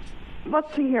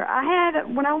 Let's see here.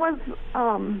 When I was,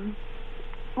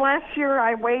 last year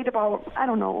I weighed about,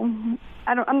 I'm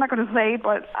not going to say,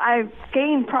 but I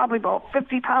gained probably about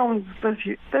 50 pounds this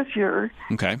year.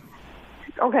 Okay.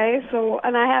 Okay, so,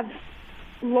 and I have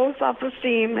low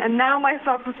self-esteem, and now my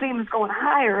self-esteem is going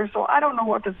higher, so I don't know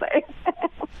what to say.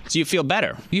 So you feel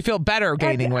better? You feel better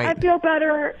gaining weight? I feel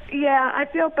better, yeah, I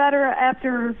feel better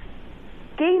after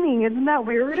gaining. Isn't that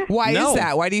weird? Why is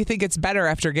that? Why do you think it's better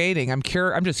after gaining? I'm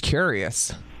just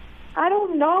curious. I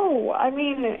don't know. I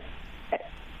mean...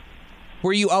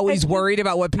 Were you always worried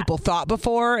about what people thought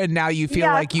before, and now you feel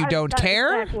like you don't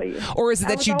care? Exactly. Or is it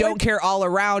that you don't care all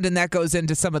around, and that goes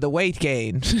into some of the weight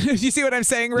gain? You see what I'm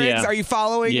saying, Riggs? Yeah. Are you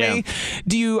following me?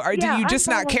 Do you just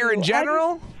not care in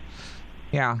general?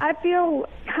 Yeah. I feel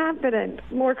confident,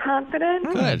 more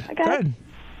confident. Good. Good.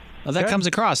 Well, that comes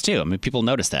across, too. I mean, people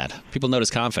notice that. People notice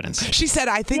confidence. She said,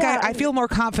 I think I feel more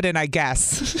confident, I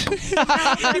guess. You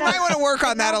might want to work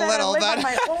on that a little. I live on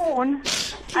my own.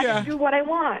 I can do what I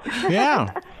want. Yeah.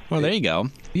 Well, there you go.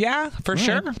 Yeah, for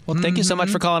sure. Well, thank you so much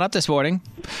for calling up this morning.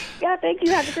 Yeah, thank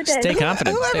you. Have a good day. Stay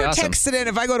confident. Stay Whoever awesome. texted in,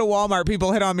 if I go to Walmart,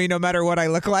 people hit on me no matter what I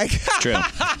look like. True.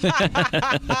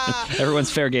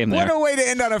 Everyone's fair game there. What a way to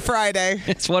end on a Friday.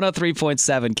 It's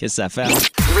 103.7 Kiss FM.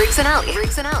 Riggs and Out.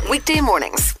 Weekday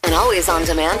mornings. And always on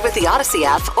demand with the Odyssey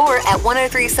app or at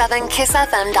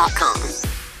 1037kissfm.com.